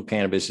medical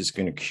cannabis is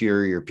going to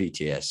cure your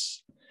PTS.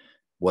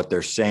 What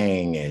they're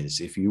saying is,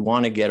 if you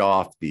want to get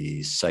off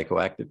these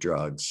psychoactive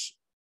drugs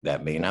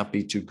that may not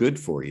be too good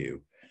for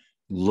you,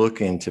 look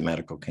into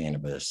medical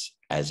cannabis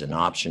as an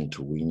option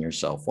to wean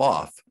yourself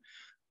off.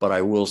 But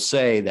I will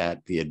say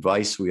that the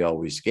advice we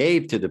always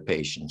gave to the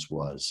patients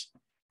was,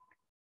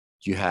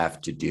 you have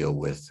to deal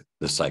with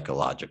the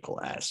psychological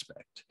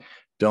aspect.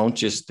 Don't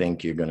just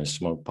think you're going to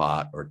smoke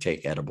pot or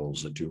take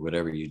edibles or do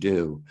whatever you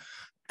do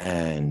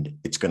and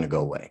it's going to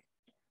go away,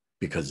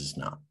 because it's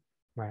not.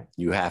 Right.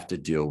 You have to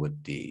deal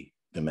with the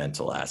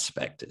mental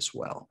aspect as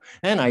well.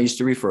 And I used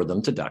to refer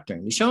them to Dr.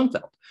 Andy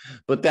Schoenfeld,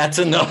 but that's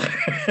another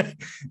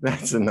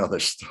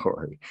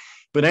story.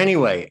 But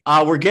anyway,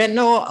 we're getting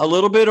a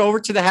little bit over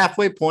to the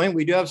halfway point.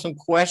 We do have some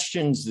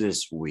questions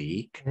this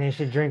week. And they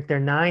should drink their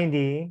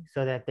 90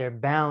 so that they're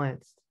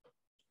balanced.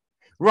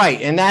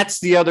 Right. And that's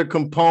the other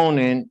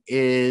component,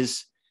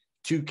 is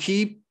to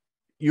keep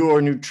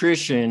your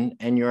nutrition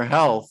and your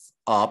health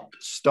up,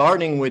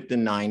 starting with the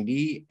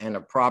 90 and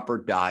a proper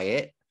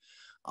diet,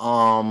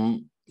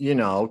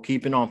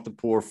 keeping off the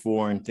poor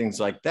four and things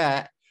like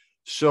that.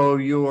 So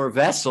your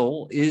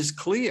vessel is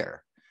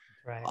clear.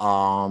 Right.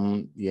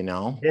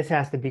 This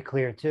has to be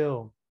clear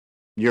too.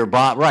 Your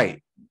body,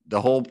 right. The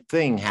whole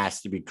thing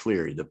has to be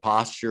clear. The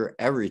posture,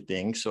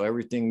 everything. So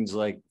everything's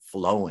like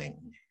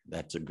flowing.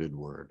 That's a good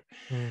word.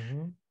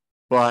 Mm-hmm.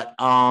 But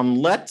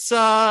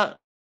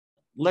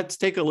let's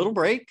take a little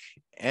break,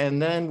 and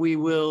then we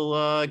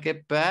will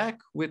get back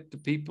with the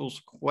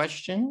people's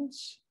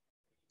questions.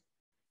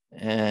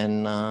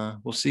 And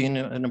we'll see you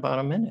in about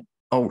a minute.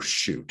 Oh,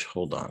 shoot.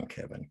 Hold on,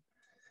 Kevin.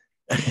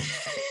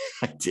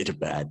 I did a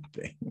bad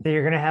thing. So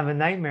you're going to have a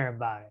nightmare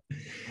about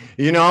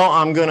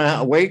I'm it. going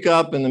to wake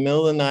up in the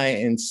middle of the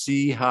night and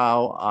see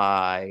how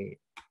I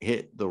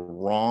hit the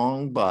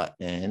wrong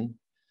button.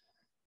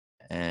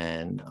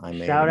 and I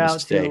made Shout a out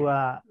mistake.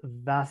 to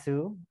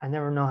Vasu. I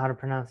never know how to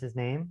pronounce his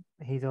name.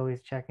 He's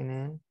always checking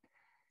in.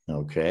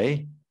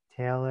 Okay.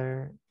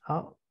 Taylor.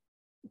 Oh,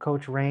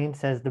 Coach Rain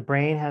says the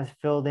brain has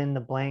filled in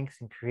the blanks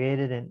and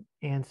created an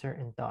answer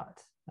in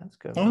thoughts. That's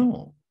good.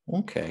 Oh,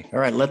 okay. All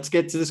right. Let's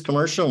get to this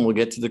commercial and we'll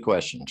get to the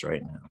questions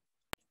right now.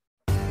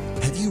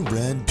 Have you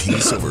read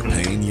Peace Over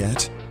Pain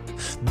yet?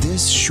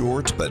 This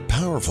short but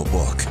powerful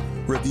book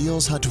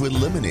reveals how to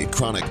eliminate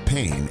chronic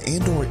pain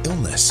and or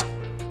illness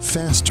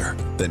faster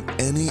than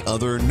any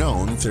other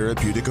known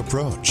therapeutic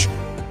approach.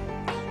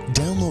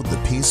 Download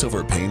the Peace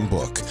Over Pain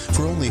book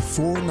for only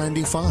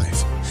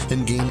 $4.95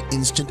 and gain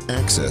instant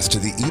access to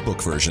the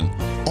ebook version,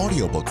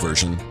 audiobook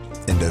version,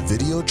 and a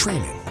video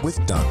training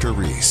with Dr.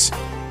 Reese.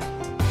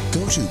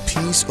 Go to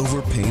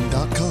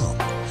peaceoverpain.com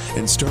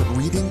and start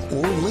reading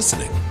or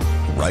listening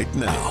right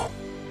now.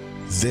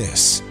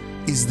 This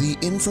is the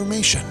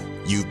information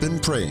you've been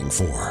praying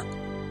for.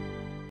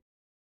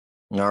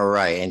 All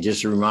right. And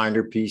just a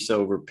reminder, Peace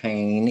Over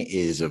Pain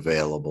is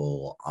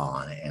available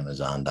on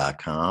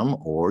Amazon.com,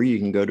 or you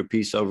can go to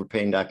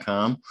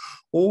peaceoverpain.com,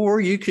 or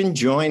you can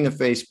join the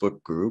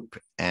Facebook group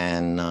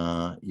and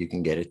you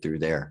can get it through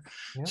there.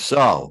 Yeah.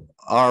 So,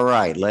 all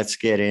right, let's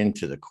get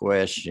into the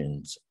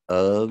questions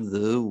of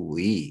the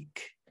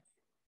week.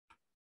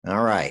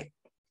 All right.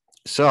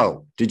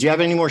 So, did you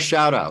have any more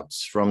shout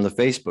outs from the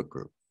Facebook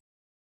group?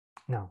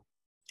 No.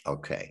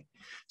 Okay.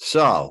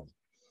 So,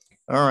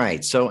 all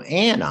right. So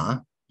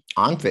Anna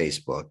on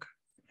Facebook,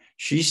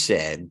 she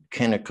said,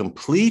 can a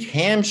complete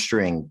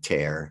hamstring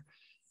tear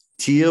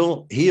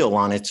heal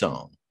on its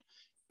own?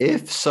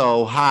 If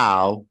so,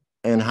 how,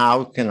 and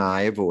how can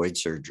I avoid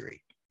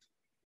surgery?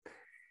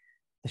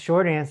 The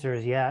short answer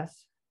is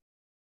yes.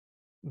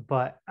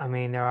 But I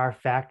mean, there are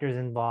factors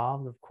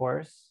involved, of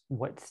course.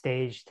 What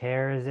stage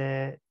tear is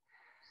it?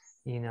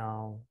 You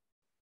know,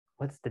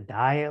 what's the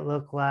diet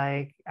look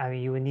like? I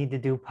mean, you would need to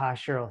do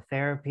postural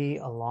therapy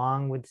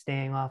along with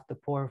staying off the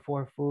poor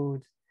four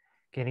foods,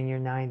 getting your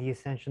 90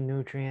 essential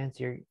nutrients.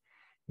 You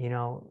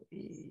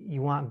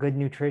want good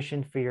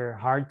nutrition for your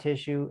hard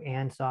tissue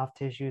and soft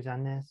tissues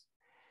on this.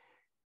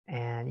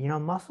 And,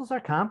 muscles are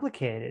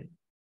complicated.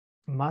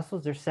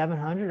 Muscles, there's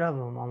 700 of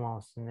them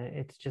almost, and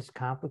it's just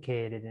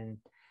complicated. And,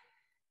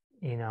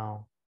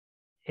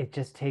 it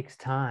just takes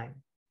time.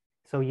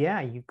 So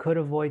yeah, you could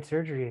avoid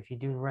surgery if you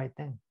do the right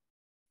thing.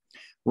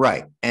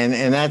 Right.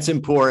 And that's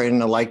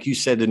important. Like you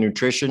said, the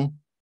nutrition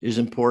is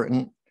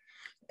important.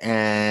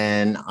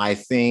 And I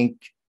think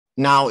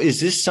now, is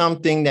this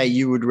something that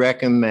you would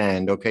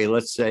recommend? Okay,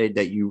 let's say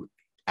that you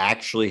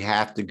actually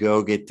have to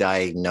go get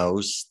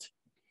diagnosed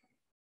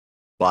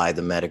by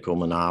the medical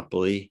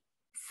monopoly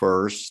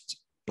first.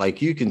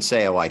 Like you can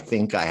say, oh, I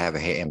think I have a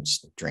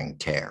hamstring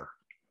tear.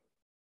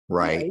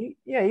 Right.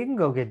 Yeah, you can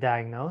go get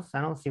diagnosed.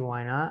 I don't see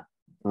why not.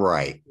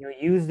 Right.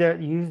 Use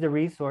the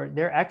resource.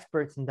 They're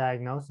experts in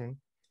diagnosing.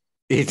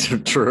 It's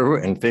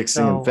true, and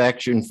fixing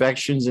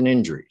infections and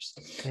injuries.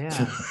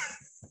 Yeah.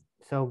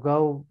 So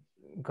go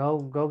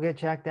get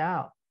checked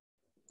out.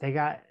 They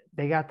got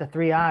the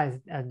 3 eyes,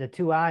 the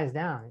 2 eyes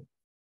down,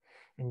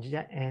 and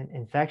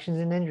infections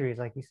and injuries,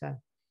 like you said.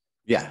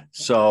 Yeah.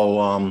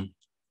 So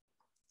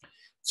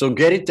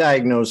get it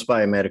diagnosed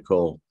by a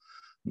medical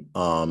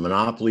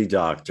monopoly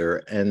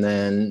doctor, and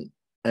then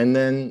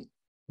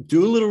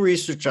do a little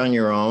research on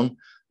your own.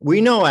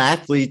 We know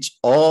athletes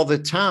all the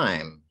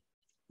time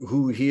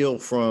who heal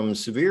from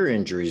severe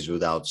injuries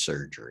without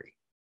surgery.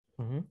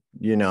 Mm-hmm.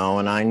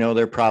 And I know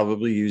they're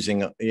probably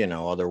using,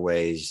 other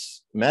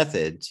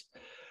methods,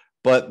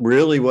 but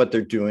really what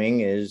they're doing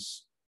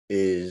is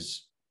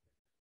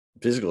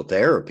physical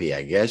therapy,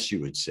 I guess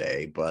you would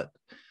say, but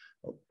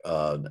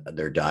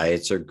their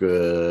diets are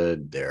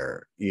good.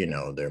 Their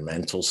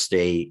mental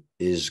state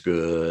is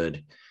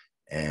good,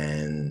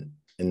 and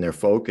their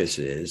focus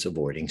is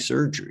avoiding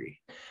surgery.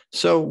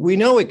 So we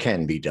know it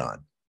can be done.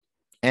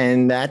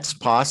 And that's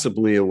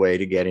possibly a way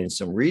to get in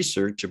some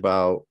research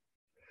about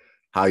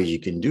how you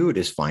can do it,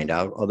 is find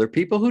out other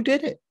people who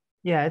did it.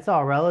 Yeah, it's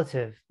all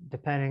relative,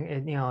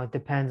 depending, it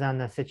depends on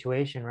the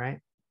situation, right?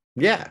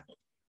 Yeah.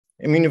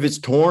 I mean, if it's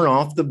torn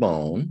off the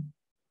bone,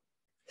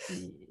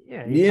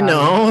 yeah, you're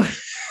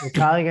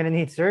probably going to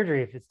need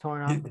surgery if it's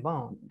torn off the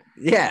bone.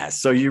 Yeah.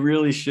 So you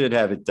really should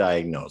have it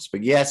diagnosed.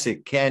 But yes, you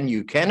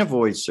can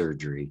avoid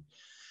surgery,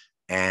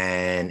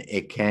 and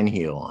it can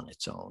heal on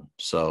its own.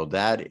 So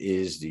that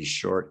is the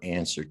short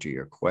answer to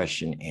your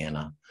question,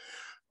 Anna.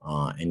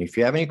 And if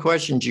you have any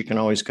questions, you can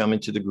always come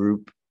into the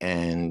group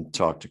and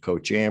talk to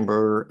Coach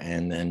Amber,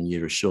 and then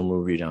she'll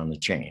move you down the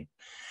chain.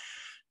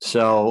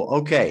 So,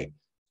 okay.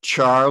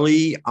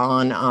 Charlie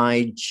on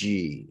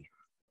IG.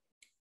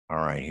 All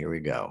right, here we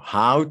go.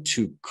 How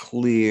to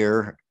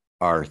clear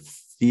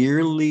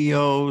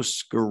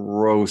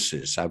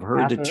arteriosclerosis. I've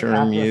heard the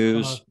term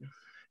used.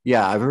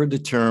 Yeah, I've heard the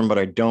term, but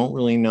I don't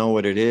really know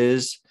what it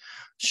is.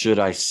 Should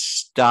I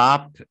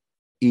stop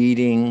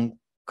eating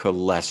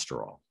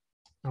cholesterol?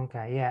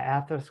 Okay,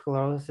 yeah,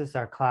 atherosclerosis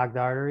are clogged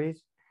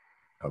arteries.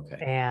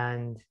 Okay.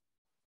 And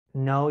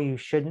no, you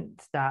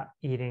shouldn't stop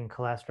eating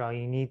cholesterol.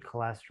 You need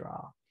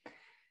cholesterol.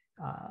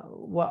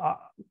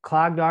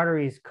 Clogged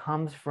arteries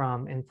comes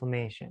from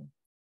inflammation.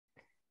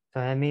 So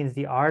that means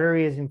the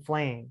artery is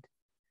inflamed.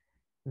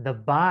 The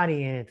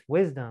body, in its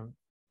wisdom,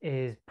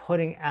 is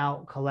putting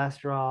out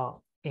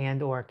cholesterol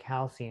and or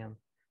calcium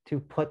to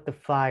put the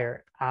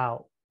fire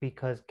out,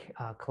 because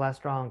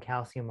cholesterol and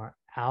calcium are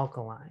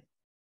alkaline.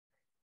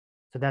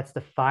 So that's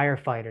the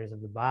firefighters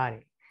of the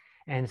body.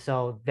 And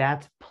so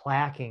that's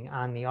plaquing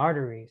on the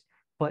arteries.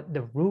 But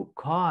the root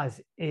cause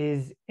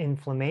is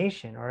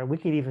inflammation. Or we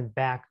could even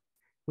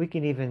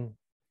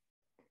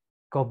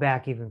go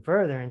back even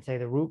further and say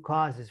the root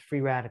cause is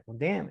free radical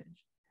damage.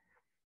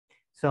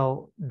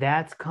 So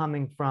that's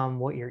coming from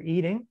what you're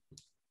eating.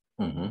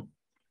 Mm-hmm.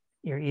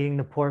 You're eating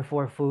the poor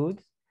four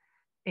foods.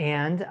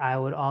 And I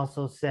would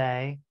also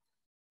say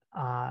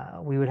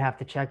we would have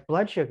to check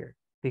blood sugar,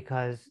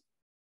 because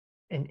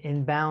an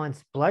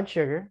imbalanced blood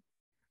sugar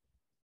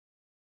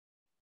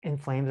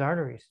inflames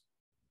arteries.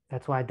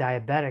 That's why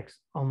diabetics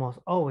almost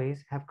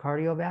always have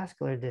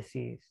cardiovascular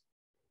disease.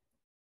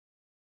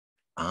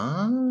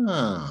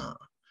 Ah,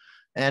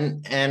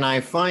 and I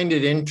find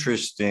it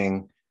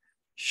interesting.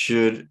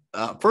 Should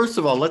first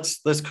of all,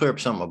 let's clear up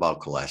something about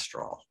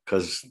cholesterol,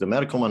 because the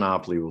medical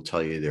monopoly will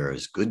tell you there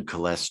is good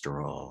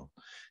cholesterol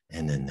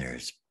and then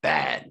there's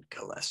bad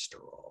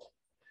cholesterol.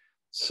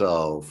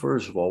 So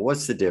first of all,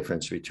 what's the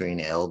difference between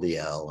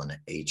LDL and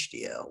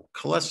HDL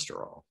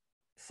cholesterol?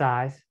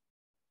 Size.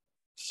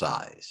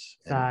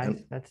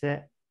 And That's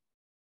it.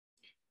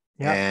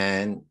 Yep.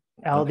 And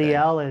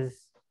LDL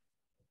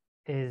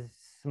is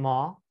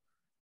small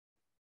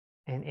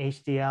and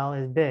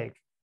HDL is big.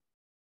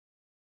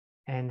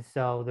 And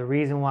so the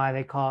reason why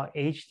they call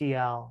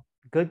HDL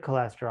good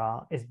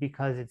cholesterol is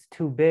because it's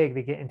too big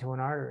to get into an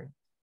artery.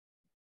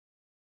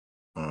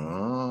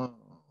 Oh.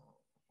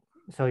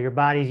 So your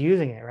body's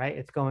using it, right?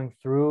 It's going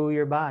through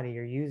your body.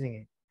 You're using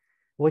it,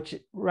 which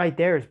right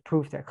there is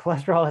proof that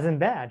cholesterol isn't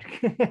bad.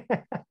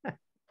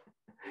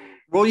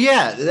 Well,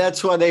 yeah,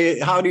 that's why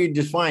how do you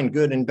define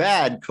good and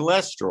bad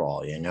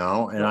cholesterol, And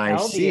so I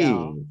see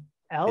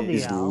LDL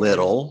is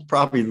little,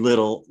 probably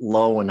little,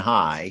 low and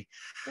high.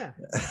 Yeah.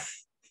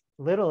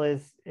 Little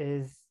is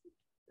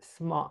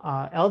small.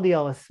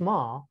 LDL is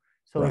small,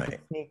 so it can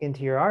sneak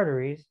into your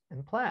arteries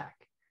and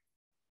plaque.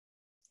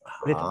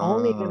 But it's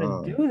only going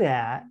to do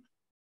that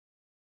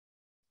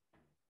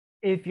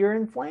if you're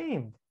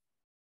inflamed.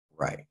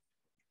 Right.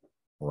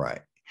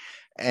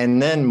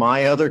 And then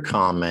my other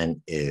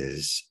comment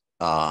is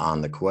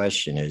on the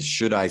question is,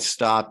 should I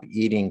stop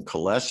eating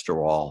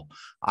cholesterol?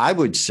 I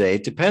would say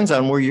it depends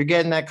on where you're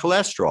getting that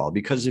cholesterol,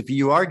 because if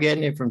you are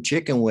getting it from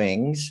chicken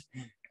wings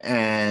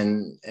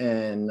and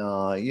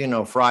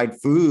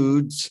fried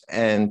foods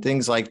and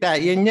things like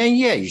that, then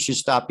you should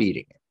stop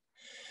eating it,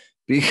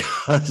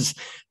 because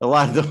a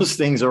lot of those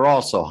things are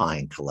also high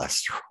in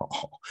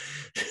cholesterol.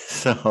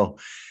 So,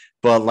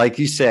 but like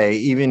you say,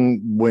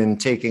 even when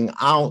taking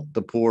out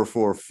the poor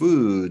four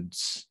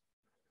foods,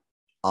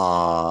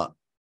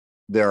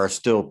 there are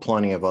still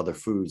plenty of other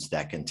foods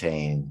that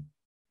contain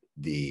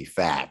the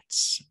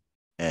fats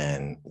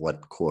and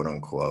what, quote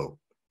unquote,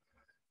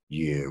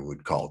 you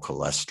would call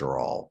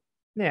cholesterol.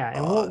 Yeah,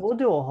 and we'll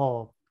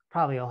do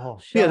probably a whole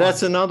show. Yeah,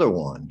 that's another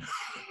one.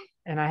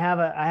 And I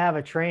have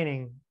a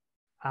training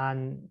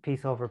on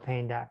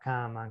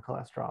peaceoverpain.com on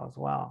cholesterol as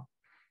well.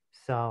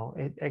 So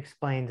it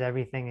explains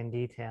everything in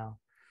detail.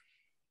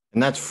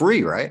 And that's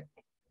free, right?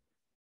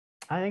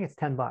 I think it's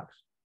 $10.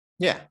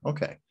 Yeah.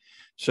 Okay.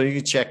 So you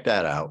can check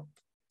that out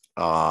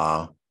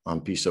on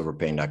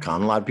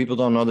peaceoverpain.com. A lot of people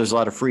don't know there's a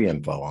lot of free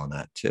info on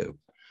that too.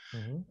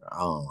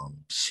 Mm-hmm.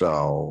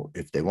 So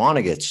if they want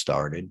to get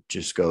started,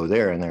 just go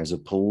there, and there's a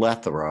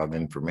plethora of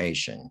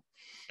information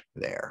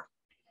there.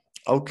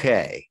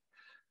 Okay.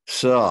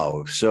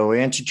 So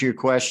answer to your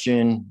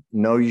question,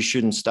 no, you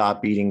shouldn't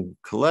stop eating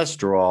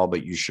cholesterol,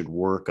 but you should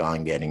work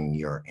on getting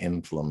your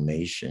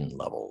inflammation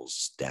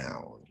levels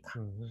down.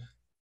 Mm-hmm.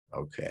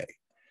 Okay.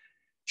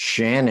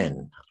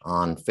 Shannon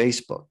on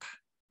Facebook.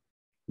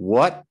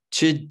 What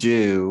to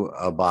do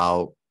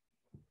about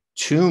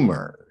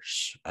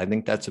tumors? I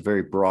think that's a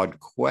very broad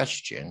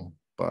question,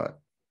 but.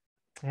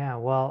 Yeah,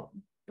 well,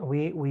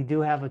 we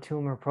do have a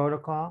tumor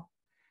protocol,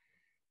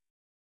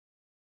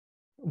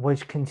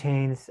 which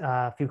contains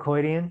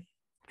fucoidian.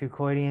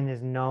 Fucoidian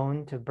is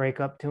known to break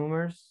up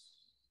tumors,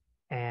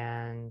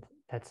 and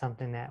that's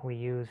something that we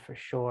use for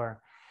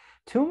sure.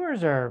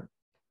 Tumors are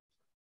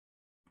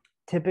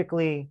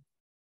typically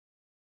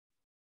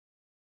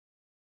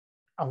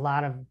a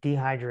lot of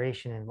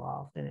dehydration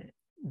involved in it,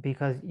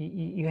 because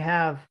you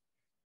have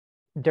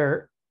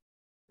dirt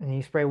and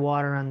you spray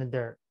water on the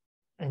dirt,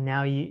 and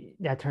now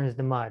that turns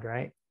to mud,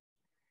 right?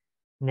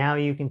 Now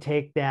you can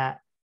take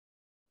that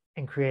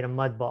and create a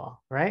mud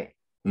ball, right?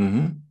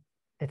 Mm-hmm.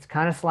 It's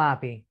kind of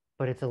sloppy,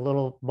 but it's a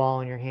little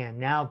ball in your hand.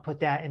 Now put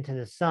that into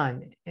the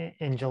sun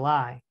in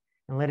July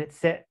and let it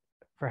sit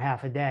for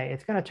half a day.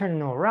 It's going to turn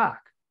into a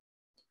rock.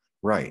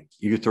 Right.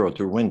 You could throw it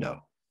through a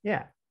window.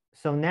 Yeah.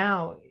 So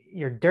now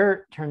your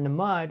dirt turned to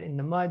mud, and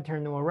the mud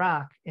turned to a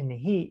rock in the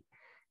heat.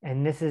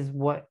 And this is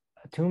what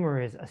a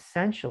tumor is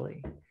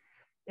essentially.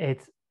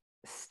 It's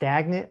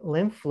stagnant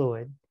lymph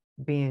fluid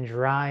being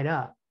dried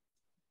up.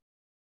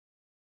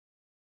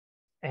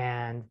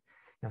 And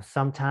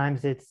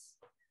sometimes it's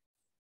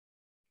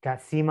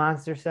got sea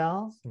monster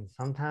cells and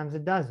sometimes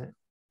it doesn't.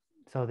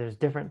 So there's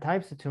different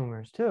types of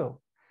tumors too.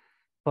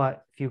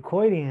 But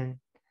fucoidian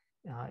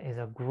is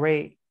a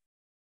great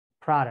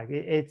product.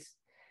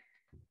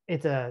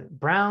 It's a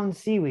brown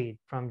seaweed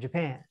from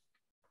Japan.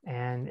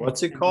 And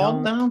what's it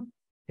called now?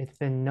 It's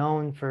been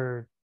known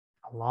for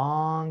a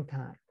long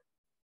time.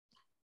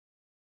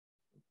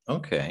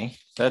 Okay,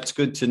 that's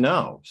good to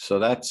know. So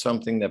that's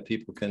something that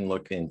people can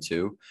look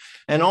into.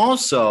 And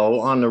also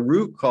on the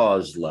root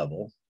cause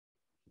level,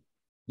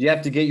 you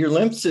have to get your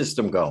lymph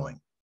system going.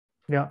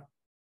 Yeah.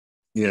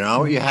 You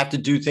have to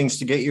do things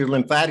to get your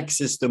lymphatic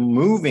system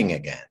moving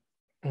again.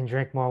 And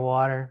drink more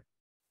water.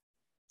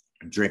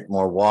 Drink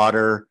more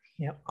water.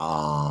 Yep.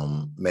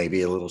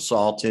 Maybe a little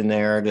salt in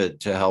there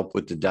to help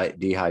with the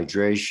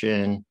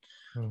dehydration.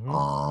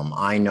 Mm-hmm.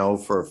 I know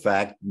for a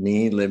fact,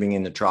 me living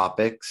in the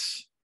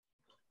tropics,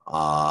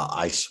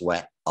 I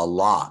sweat a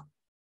lot.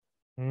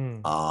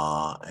 And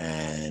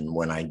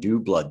when I do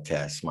blood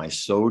tests, my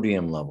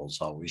sodium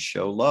levels always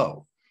show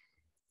low.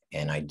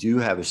 And I do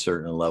have a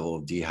certain level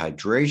of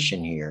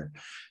dehydration here,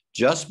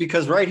 just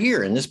because right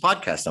here in this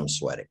podcast, I'm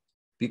sweating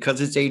because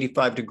it's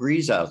 85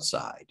 degrees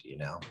outside,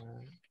 and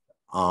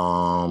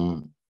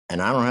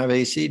I don't have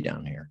AC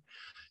down here.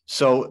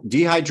 So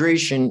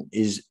dehydration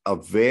is a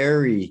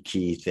very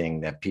key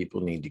thing that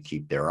people need to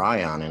keep their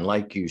eye on. And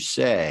like you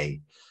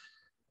say,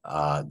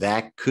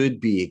 that could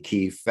be a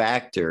key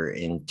factor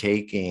in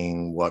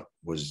taking what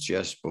was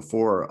just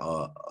before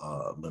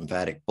a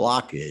lymphatic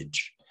blockage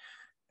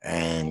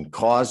and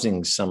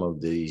causing some of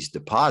these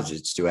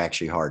deposits to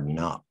actually harden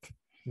up.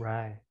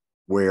 Right.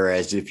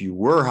 Whereas if you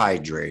were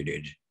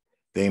hydrated,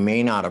 they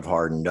may not have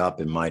hardened up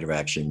and might have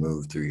actually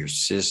moved through your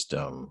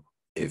system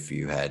if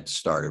you had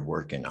started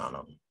working on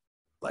them.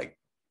 Like,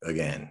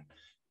 again,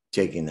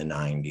 taking the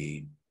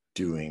 90,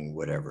 doing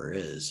whatever it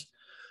is.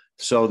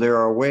 So there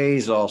are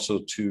ways also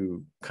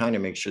to kind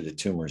of make sure the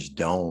tumors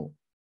don't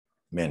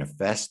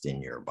manifest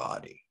in your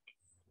body.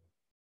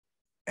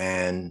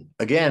 And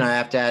again, I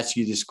have to ask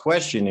you this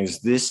question. Is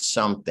this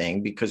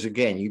something, because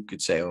again, you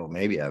could say, oh,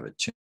 maybe I have a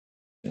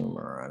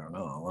tumor, I don't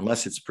know,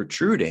 unless it's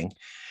protruding.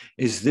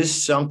 Is this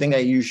something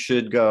that you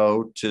should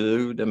go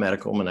to the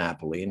medical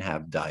monopoly and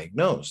have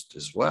diagnosed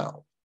as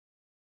well?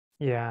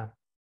 Yeah.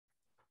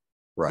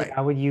 Right. Yeah,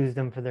 I would use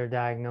them for their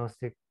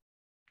diagnostic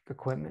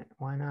equipment.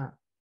 Why not?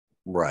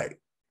 Right.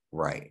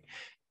 Right.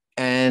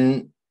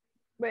 And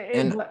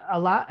a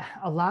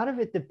lot of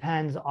it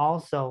depends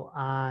also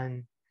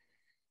on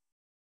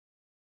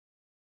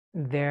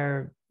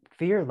their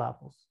fear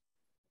levels,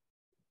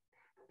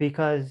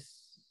 because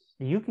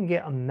you can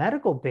get a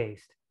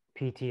medical-based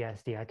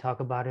PTSD. I talk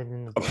about it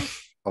in the book.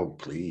 Oh,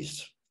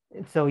 please.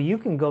 So you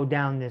can go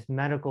down this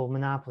medical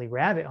monopoly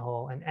rabbit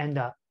hole and end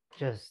up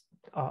just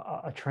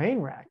a train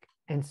wreck.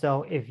 And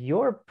so if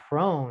you're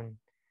prone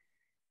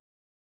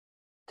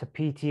to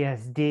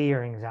PTSD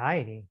or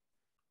anxiety,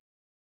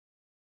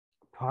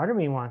 part of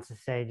me wants to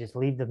say, just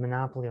leave the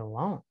monopoly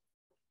alone.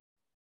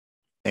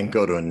 And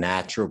go to a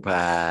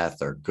naturopath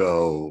or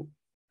go,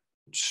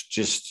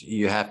 just,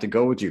 you have to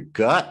go with your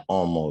gut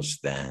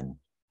almost then.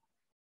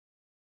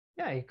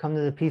 Yeah, you come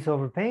to the Peace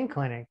Over Pain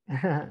clinic.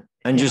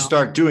 And just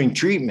start doing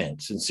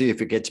treatments and see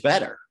if it gets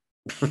better.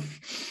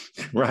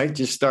 Right?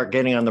 Just start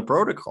getting on the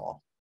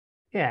protocol.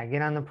 Yeah,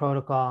 get on the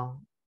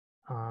protocol.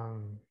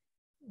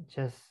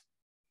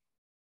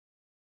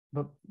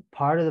 But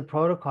part of the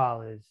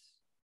protocol is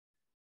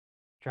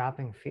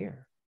dropping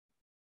fear.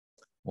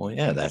 Well,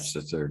 yeah, that's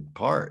the third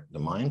part, the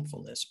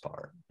mindfulness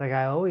part. Like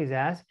I always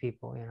ask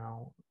people,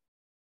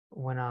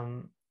 when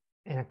I'm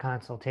in a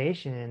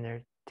consultation and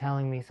they're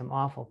telling me some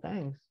awful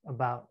things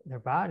about their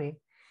body,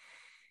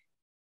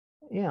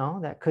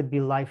 that could be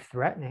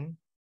life-threatening.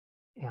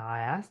 I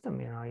ask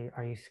them,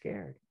 are you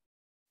scared?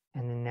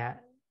 And then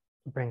that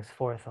brings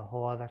forth a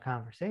whole other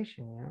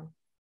conversation,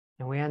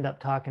 and we end up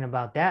talking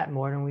about that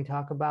more than we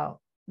talk about,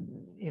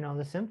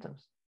 the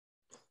symptoms.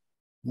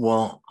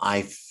 Well,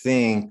 I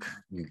think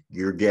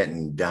you're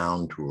getting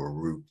down to a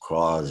root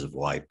cause of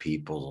why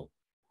people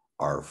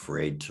are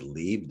afraid to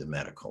leave the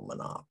medical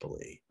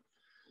monopoly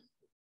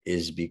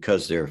is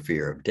because they're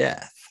fear of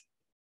death,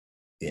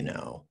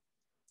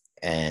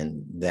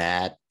 and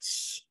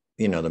that's,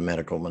 the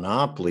medical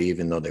monopoly,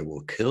 even though they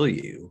will kill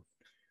you,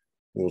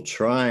 will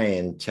try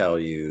and tell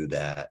you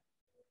that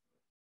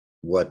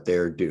what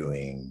they're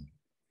doing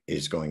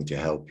is going to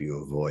help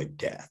you avoid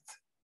death.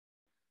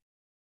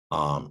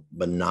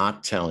 But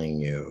not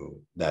telling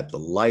you that the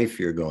life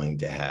you're going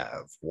to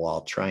have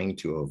while trying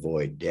to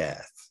avoid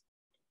death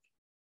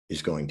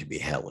is going to be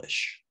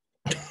hellish.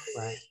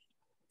 Right.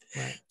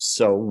 Right.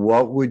 So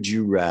what would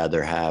you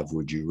rather have?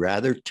 Would you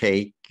rather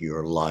take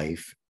your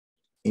life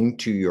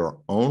into your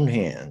own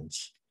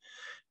hands?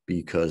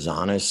 Because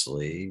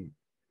honestly,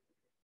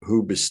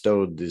 who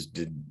bestowed this?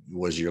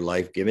 Was your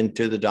life given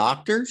to the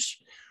doctors,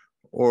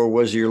 or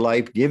was your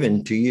life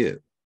given to you?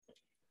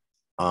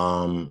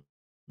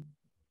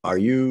 Are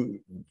you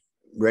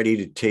ready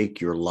to take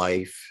your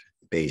life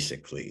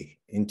basically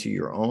into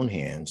your own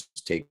hands,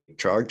 take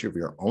charge of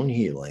your own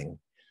healing,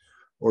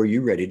 or are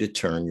you ready to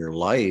turn your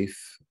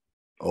life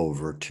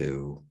over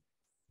to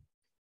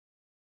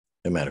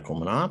the medical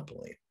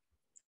monopoly?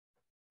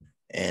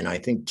 And I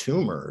think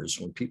tumors,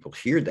 when people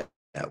hear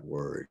that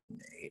word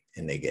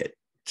and they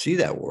see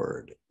that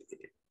word,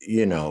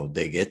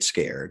 they get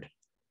scared,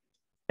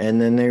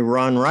 and then they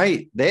run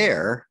right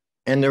there,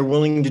 and they're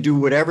willing to do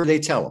whatever they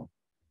tell them.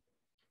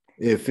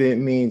 If it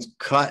means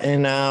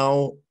cutting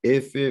out,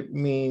 if it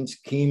means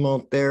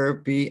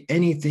chemotherapy,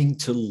 anything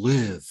to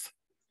live.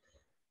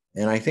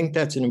 And I think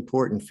that's an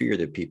important fear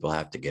that people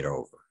have to get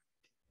over.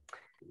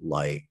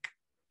 Like,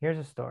 here's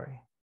a story.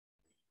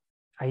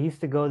 I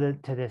used to go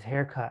to this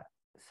haircut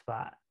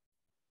spot,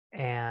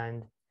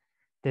 and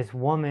this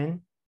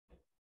woman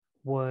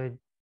would,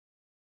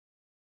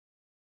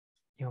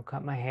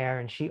 cut my hair,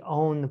 and she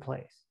owned the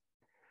place.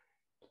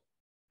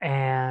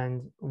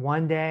 And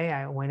one day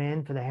I went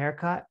in for the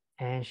haircut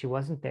and she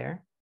wasn't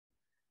there.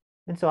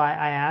 And so I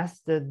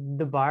asked the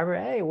barber,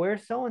 hey,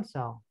 where's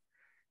so-and-so?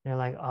 They're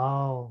like,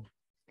 oh,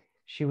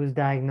 she was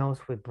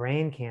diagnosed with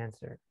brain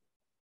cancer.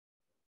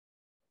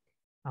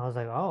 I was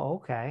like,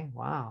 oh, okay,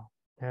 wow.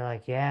 They're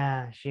like,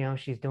 yeah,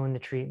 she's doing the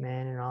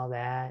treatment and all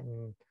that.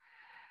 And,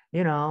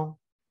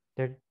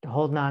 they're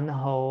holding on to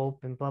hope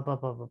and blah, blah,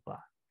 blah, blah, blah.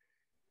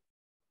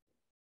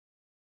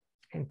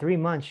 In 3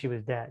 months, she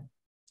was dead.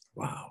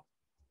 Wow.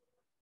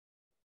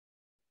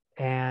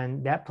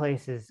 And that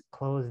place is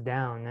closed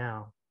down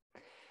now.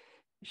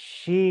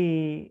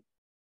 She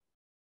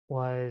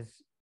was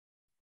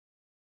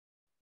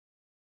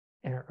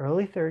in her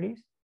early 30s,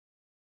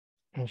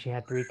 and she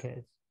had 3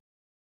 kids.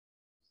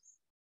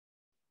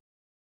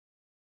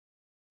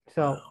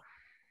 So, wow.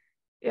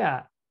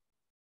 Yeah.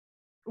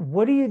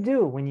 What do you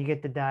do when you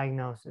get the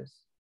diagnosis?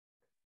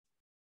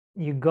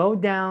 You go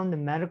down the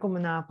medical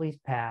monopolies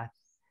path,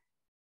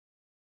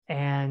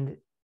 and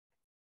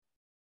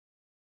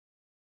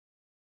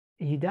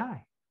you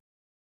die.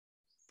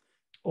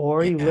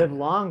 Or you live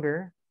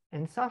longer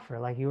and suffer,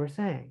 like you were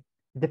saying.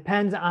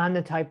 Depends on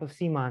the type of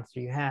sea monster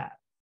you have.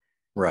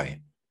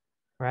 Right.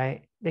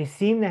 Right? They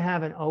seem to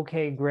have an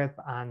okay grip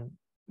on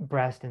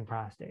breast and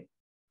prostate.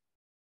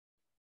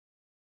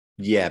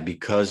 Yeah,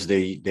 because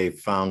they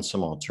found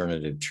some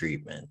alternative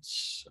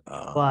treatments.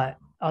 But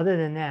other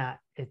than that,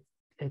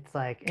 it's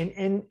like,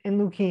 in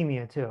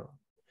leukemia too.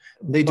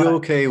 They do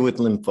okay with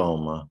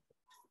lymphoma.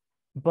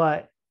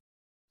 But,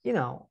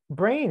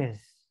 brain is...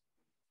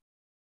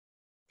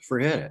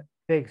 Forget it.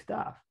 Big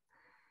stuff.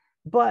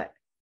 But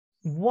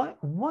what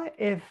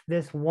if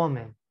this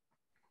woman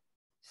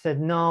said,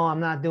 no, I'm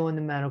not doing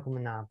the medical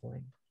monopoly.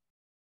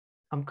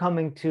 I'm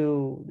coming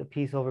to the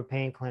Peace Over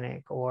Pain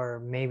clinic, or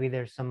maybe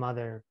there's some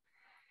other...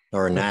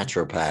 Or a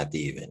naturopath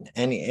even.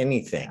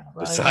 Anything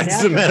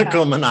besides the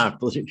medical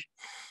monopoly.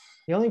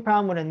 The only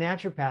problem with a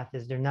naturopath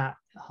is they're not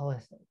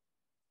holistic.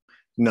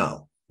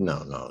 No.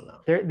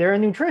 They're a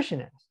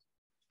nutritionist.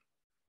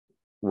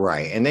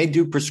 Right. And they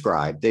do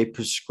prescribe. They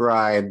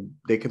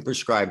can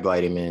prescribe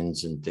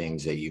vitamins and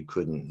things that you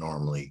couldn't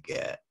normally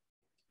get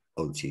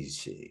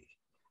OTC.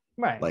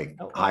 Right. Like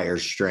higher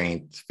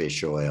strength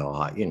fish oil,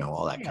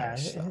 all that kind of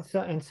stuff.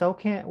 And so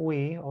can't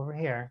we over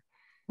here.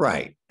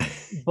 Right.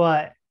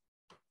 But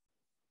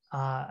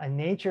a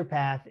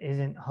naturopath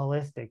isn't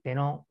holistic. They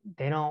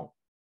don't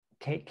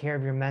take care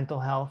of your mental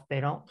health. They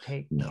don't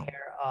take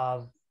care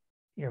of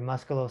your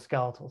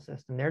musculoskeletal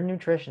system. They're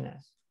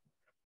nutritionists.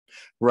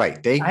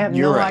 Right. I have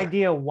no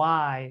idea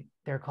why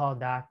they're called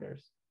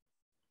doctors,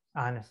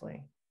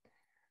 honestly.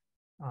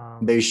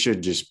 They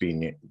should just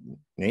be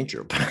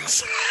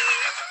naturopaths.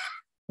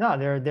 No,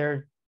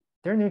 they're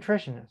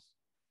nutritionists.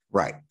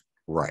 Right.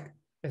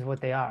 Is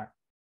what they are.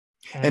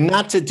 And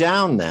not to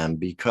down them,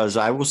 because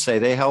I will say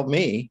they helped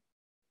me.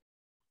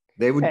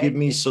 They would give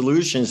me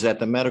solutions that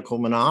the medical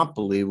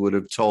monopoly would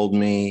have told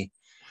me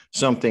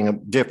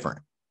something different.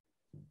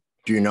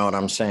 Do you know what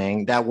I'm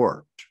saying? That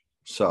worked.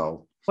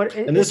 So,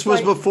 and this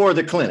was before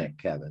the clinic,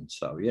 Kevin.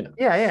 So,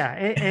 Yeah.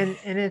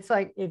 And it's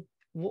like,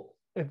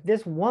 if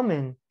this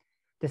woman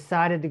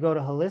decided to go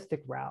to holistic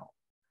route,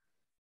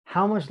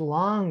 how much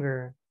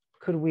longer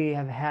could we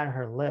have had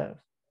her live?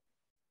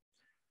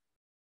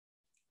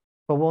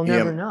 But we'll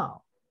never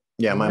know.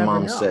 Yeah, my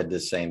mom said the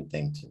same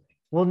thing to me.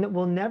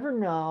 We'll never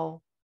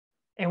know.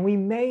 And we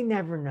may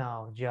never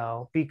know,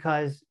 Joe,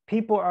 because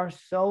people are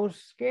so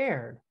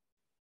scared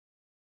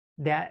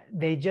that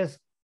they just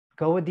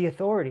go with the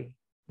authority.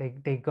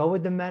 They go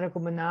with the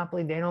medical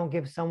monopoly. They don't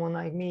give someone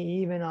like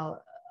me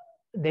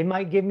they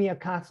might give me a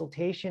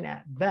consultation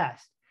at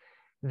best.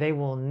 They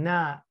will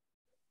not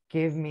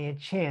give me a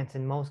chance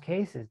in most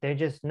cases. They're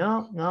just,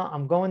 no,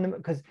 I'm going to,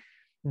 because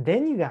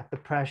then you got the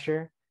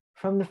pressure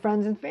from the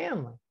friends and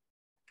family.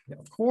 Yeah,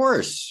 of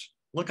course.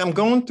 Look, I'm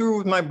going through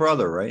with my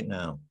brother right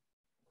now.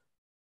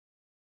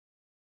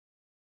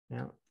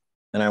 Yeah.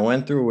 And I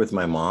went through it with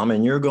my mom,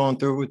 and you're going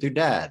through it with your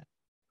dad.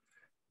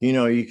 You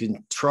know, you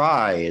can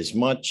try as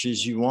much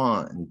as you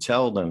want and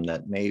tell them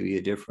that maybe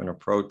a different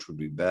approach would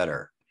be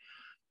better.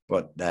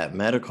 But that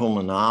medical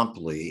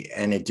monopoly,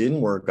 and it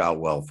didn't work out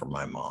well for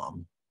my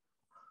mom.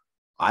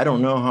 I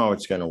don't know how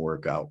it's going to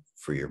work out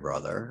for your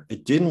brother.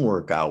 It didn't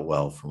work out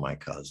well for my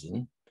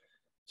cousin.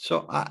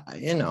 So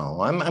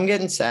I'm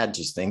getting sad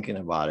just thinking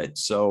about it.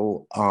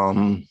 So,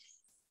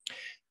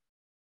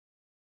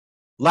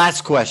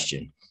 last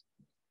question.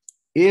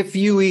 If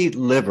you eat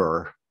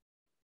liver,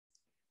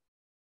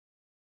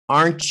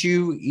 aren't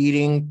you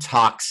eating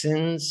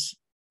toxins?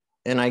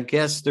 And I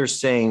guess they're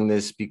saying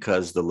this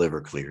because the liver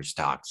clears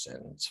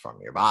toxins from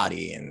your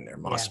body, and there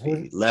must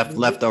be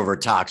leftover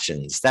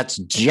toxins. That's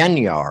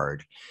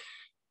Genyard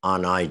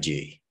on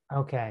IG.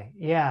 Okay.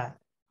 Yeah.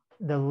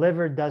 The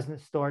liver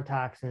doesn't store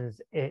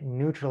toxins. It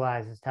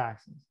neutralizes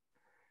toxins.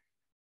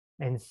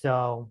 And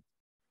so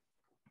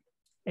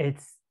it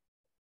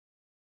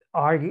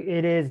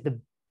is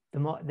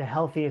the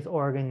healthiest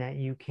organ that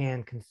you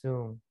can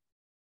consume.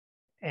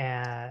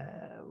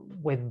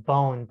 With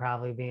bone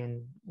probably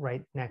being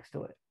right next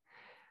to it.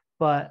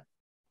 But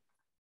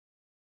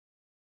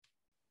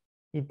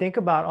you think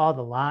about all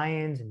the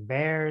lions and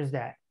bears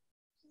that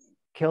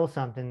kill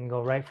something and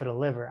go right for the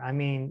liver. I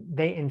mean,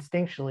 they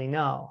instinctually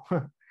know.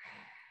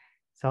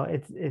 So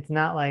it's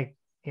not like,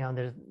 you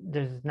know,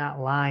 there's not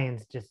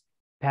lions just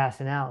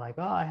passing out like,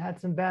 oh, I had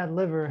some bad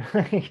liver.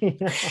 You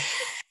know?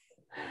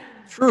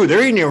 True,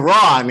 they're eating it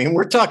raw. I mean,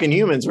 we're talking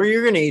humans where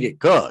you're going to eat it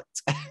cooked.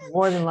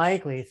 More than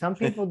likely. Some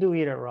people do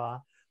eat it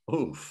raw.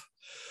 Oof.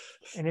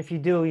 And if you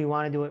do, you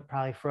want to do it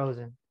probably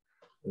frozen.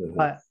 Mm-hmm.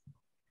 But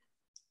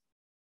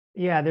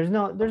yeah, there's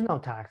no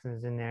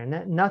toxins in there.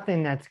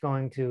 Nothing that's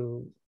going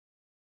to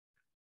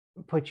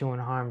put you in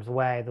harm's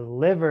way. The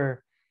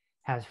liver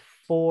has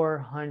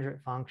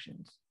 400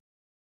 functions,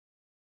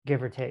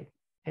 give or take.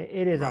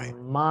 It is a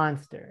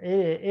monster.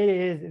 It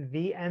is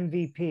the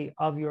MVP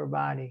of your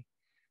body.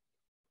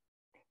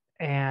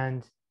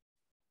 And,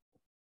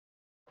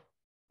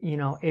 you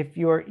know, if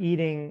you're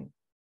eating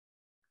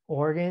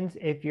organs,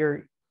 if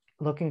you're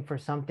looking for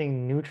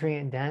something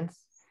nutrient dense,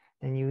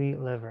 then you eat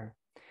liver.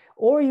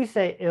 Or you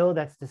say, ew,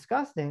 that's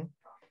disgusting,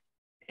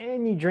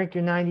 and you drink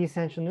your 90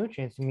 essential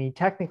nutrients. I mean, you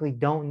technically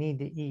don't need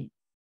to eat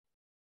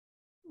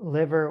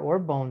liver or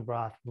bone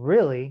broth,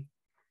 really.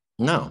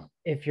 No.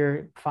 If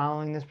you're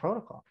following this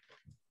protocol.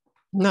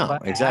 No,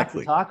 but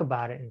exactly. I have to talk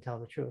about it and tell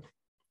the truth.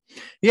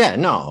 Yeah,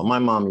 no, my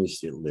mom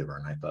used to eat liver,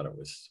 and I thought it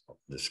was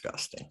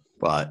disgusting.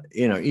 But,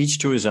 you know, each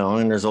to his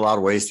own. And there's a lot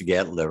of ways to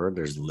get liver.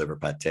 There's liver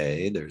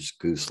pate. There's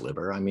goose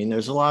liver. I mean,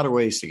 there's a lot of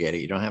ways to get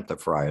it. You don't have to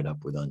fry it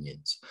up with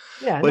onions.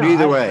 Yeah. But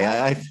either way,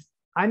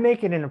 I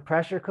make it in a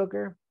pressure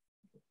cooker,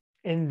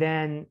 and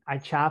then I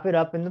chop it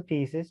up into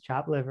pieces,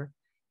 chop liver,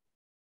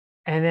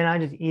 and then I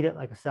just eat it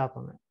like a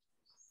supplement.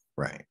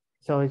 Right.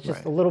 So it's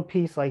just a little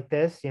piece like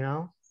this, you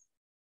know,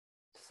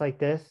 just like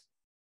this.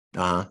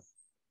 Uh-huh.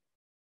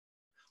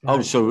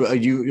 Oh, so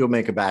you'll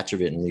make a batch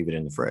of it and leave it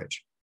in the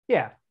fridge?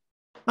 Yeah.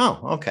 Oh,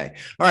 okay.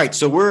 All right.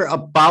 So we're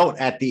about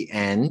at the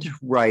end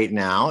right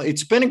now.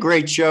 It's been a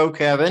great show,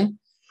 Kevin.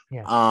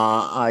 Yeah.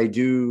 I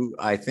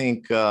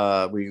think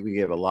we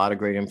give a lot of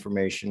great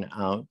information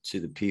out to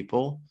the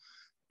people,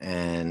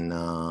 and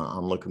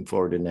I'm looking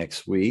forward to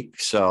next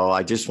week. So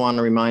I just want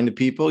to remind the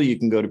people, you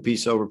can go to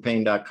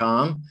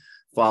peaceoverpain.com.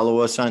 Follow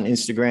us on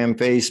Instagram,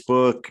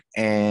 Facebook,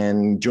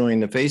 and join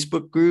the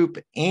Facebook group.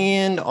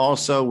 And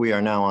also, we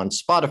are now on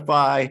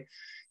Spotify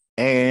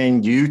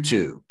and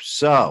YouTube.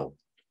 So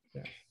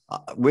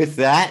with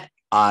that,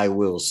 we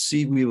will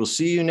see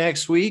you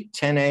next week,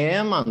 10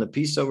 a.m. on the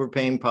Peace Over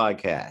Pain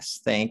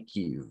podcast. Thank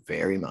you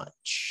very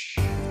much.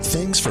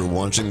 Thanks for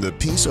watching the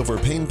Peace Over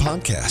Pain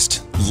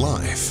podcast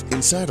live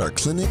inside our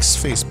clinic's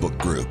Facebook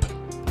group.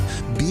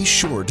 Be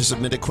sure to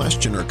submit a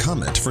question or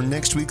comment for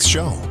next week's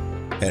show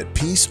at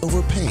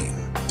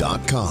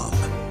peaceoverpain.com.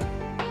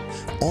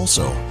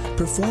 Also,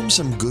 perform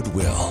some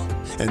goodwill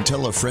and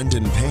tell a friend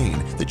in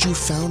pain that you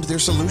found their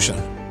solution.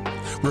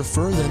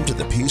 Refer them to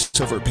the Peace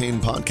Over Pain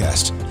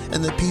podcast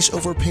and the Peace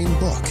Over Pain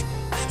book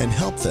and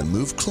help them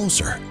move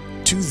closer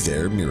to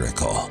their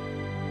miracle.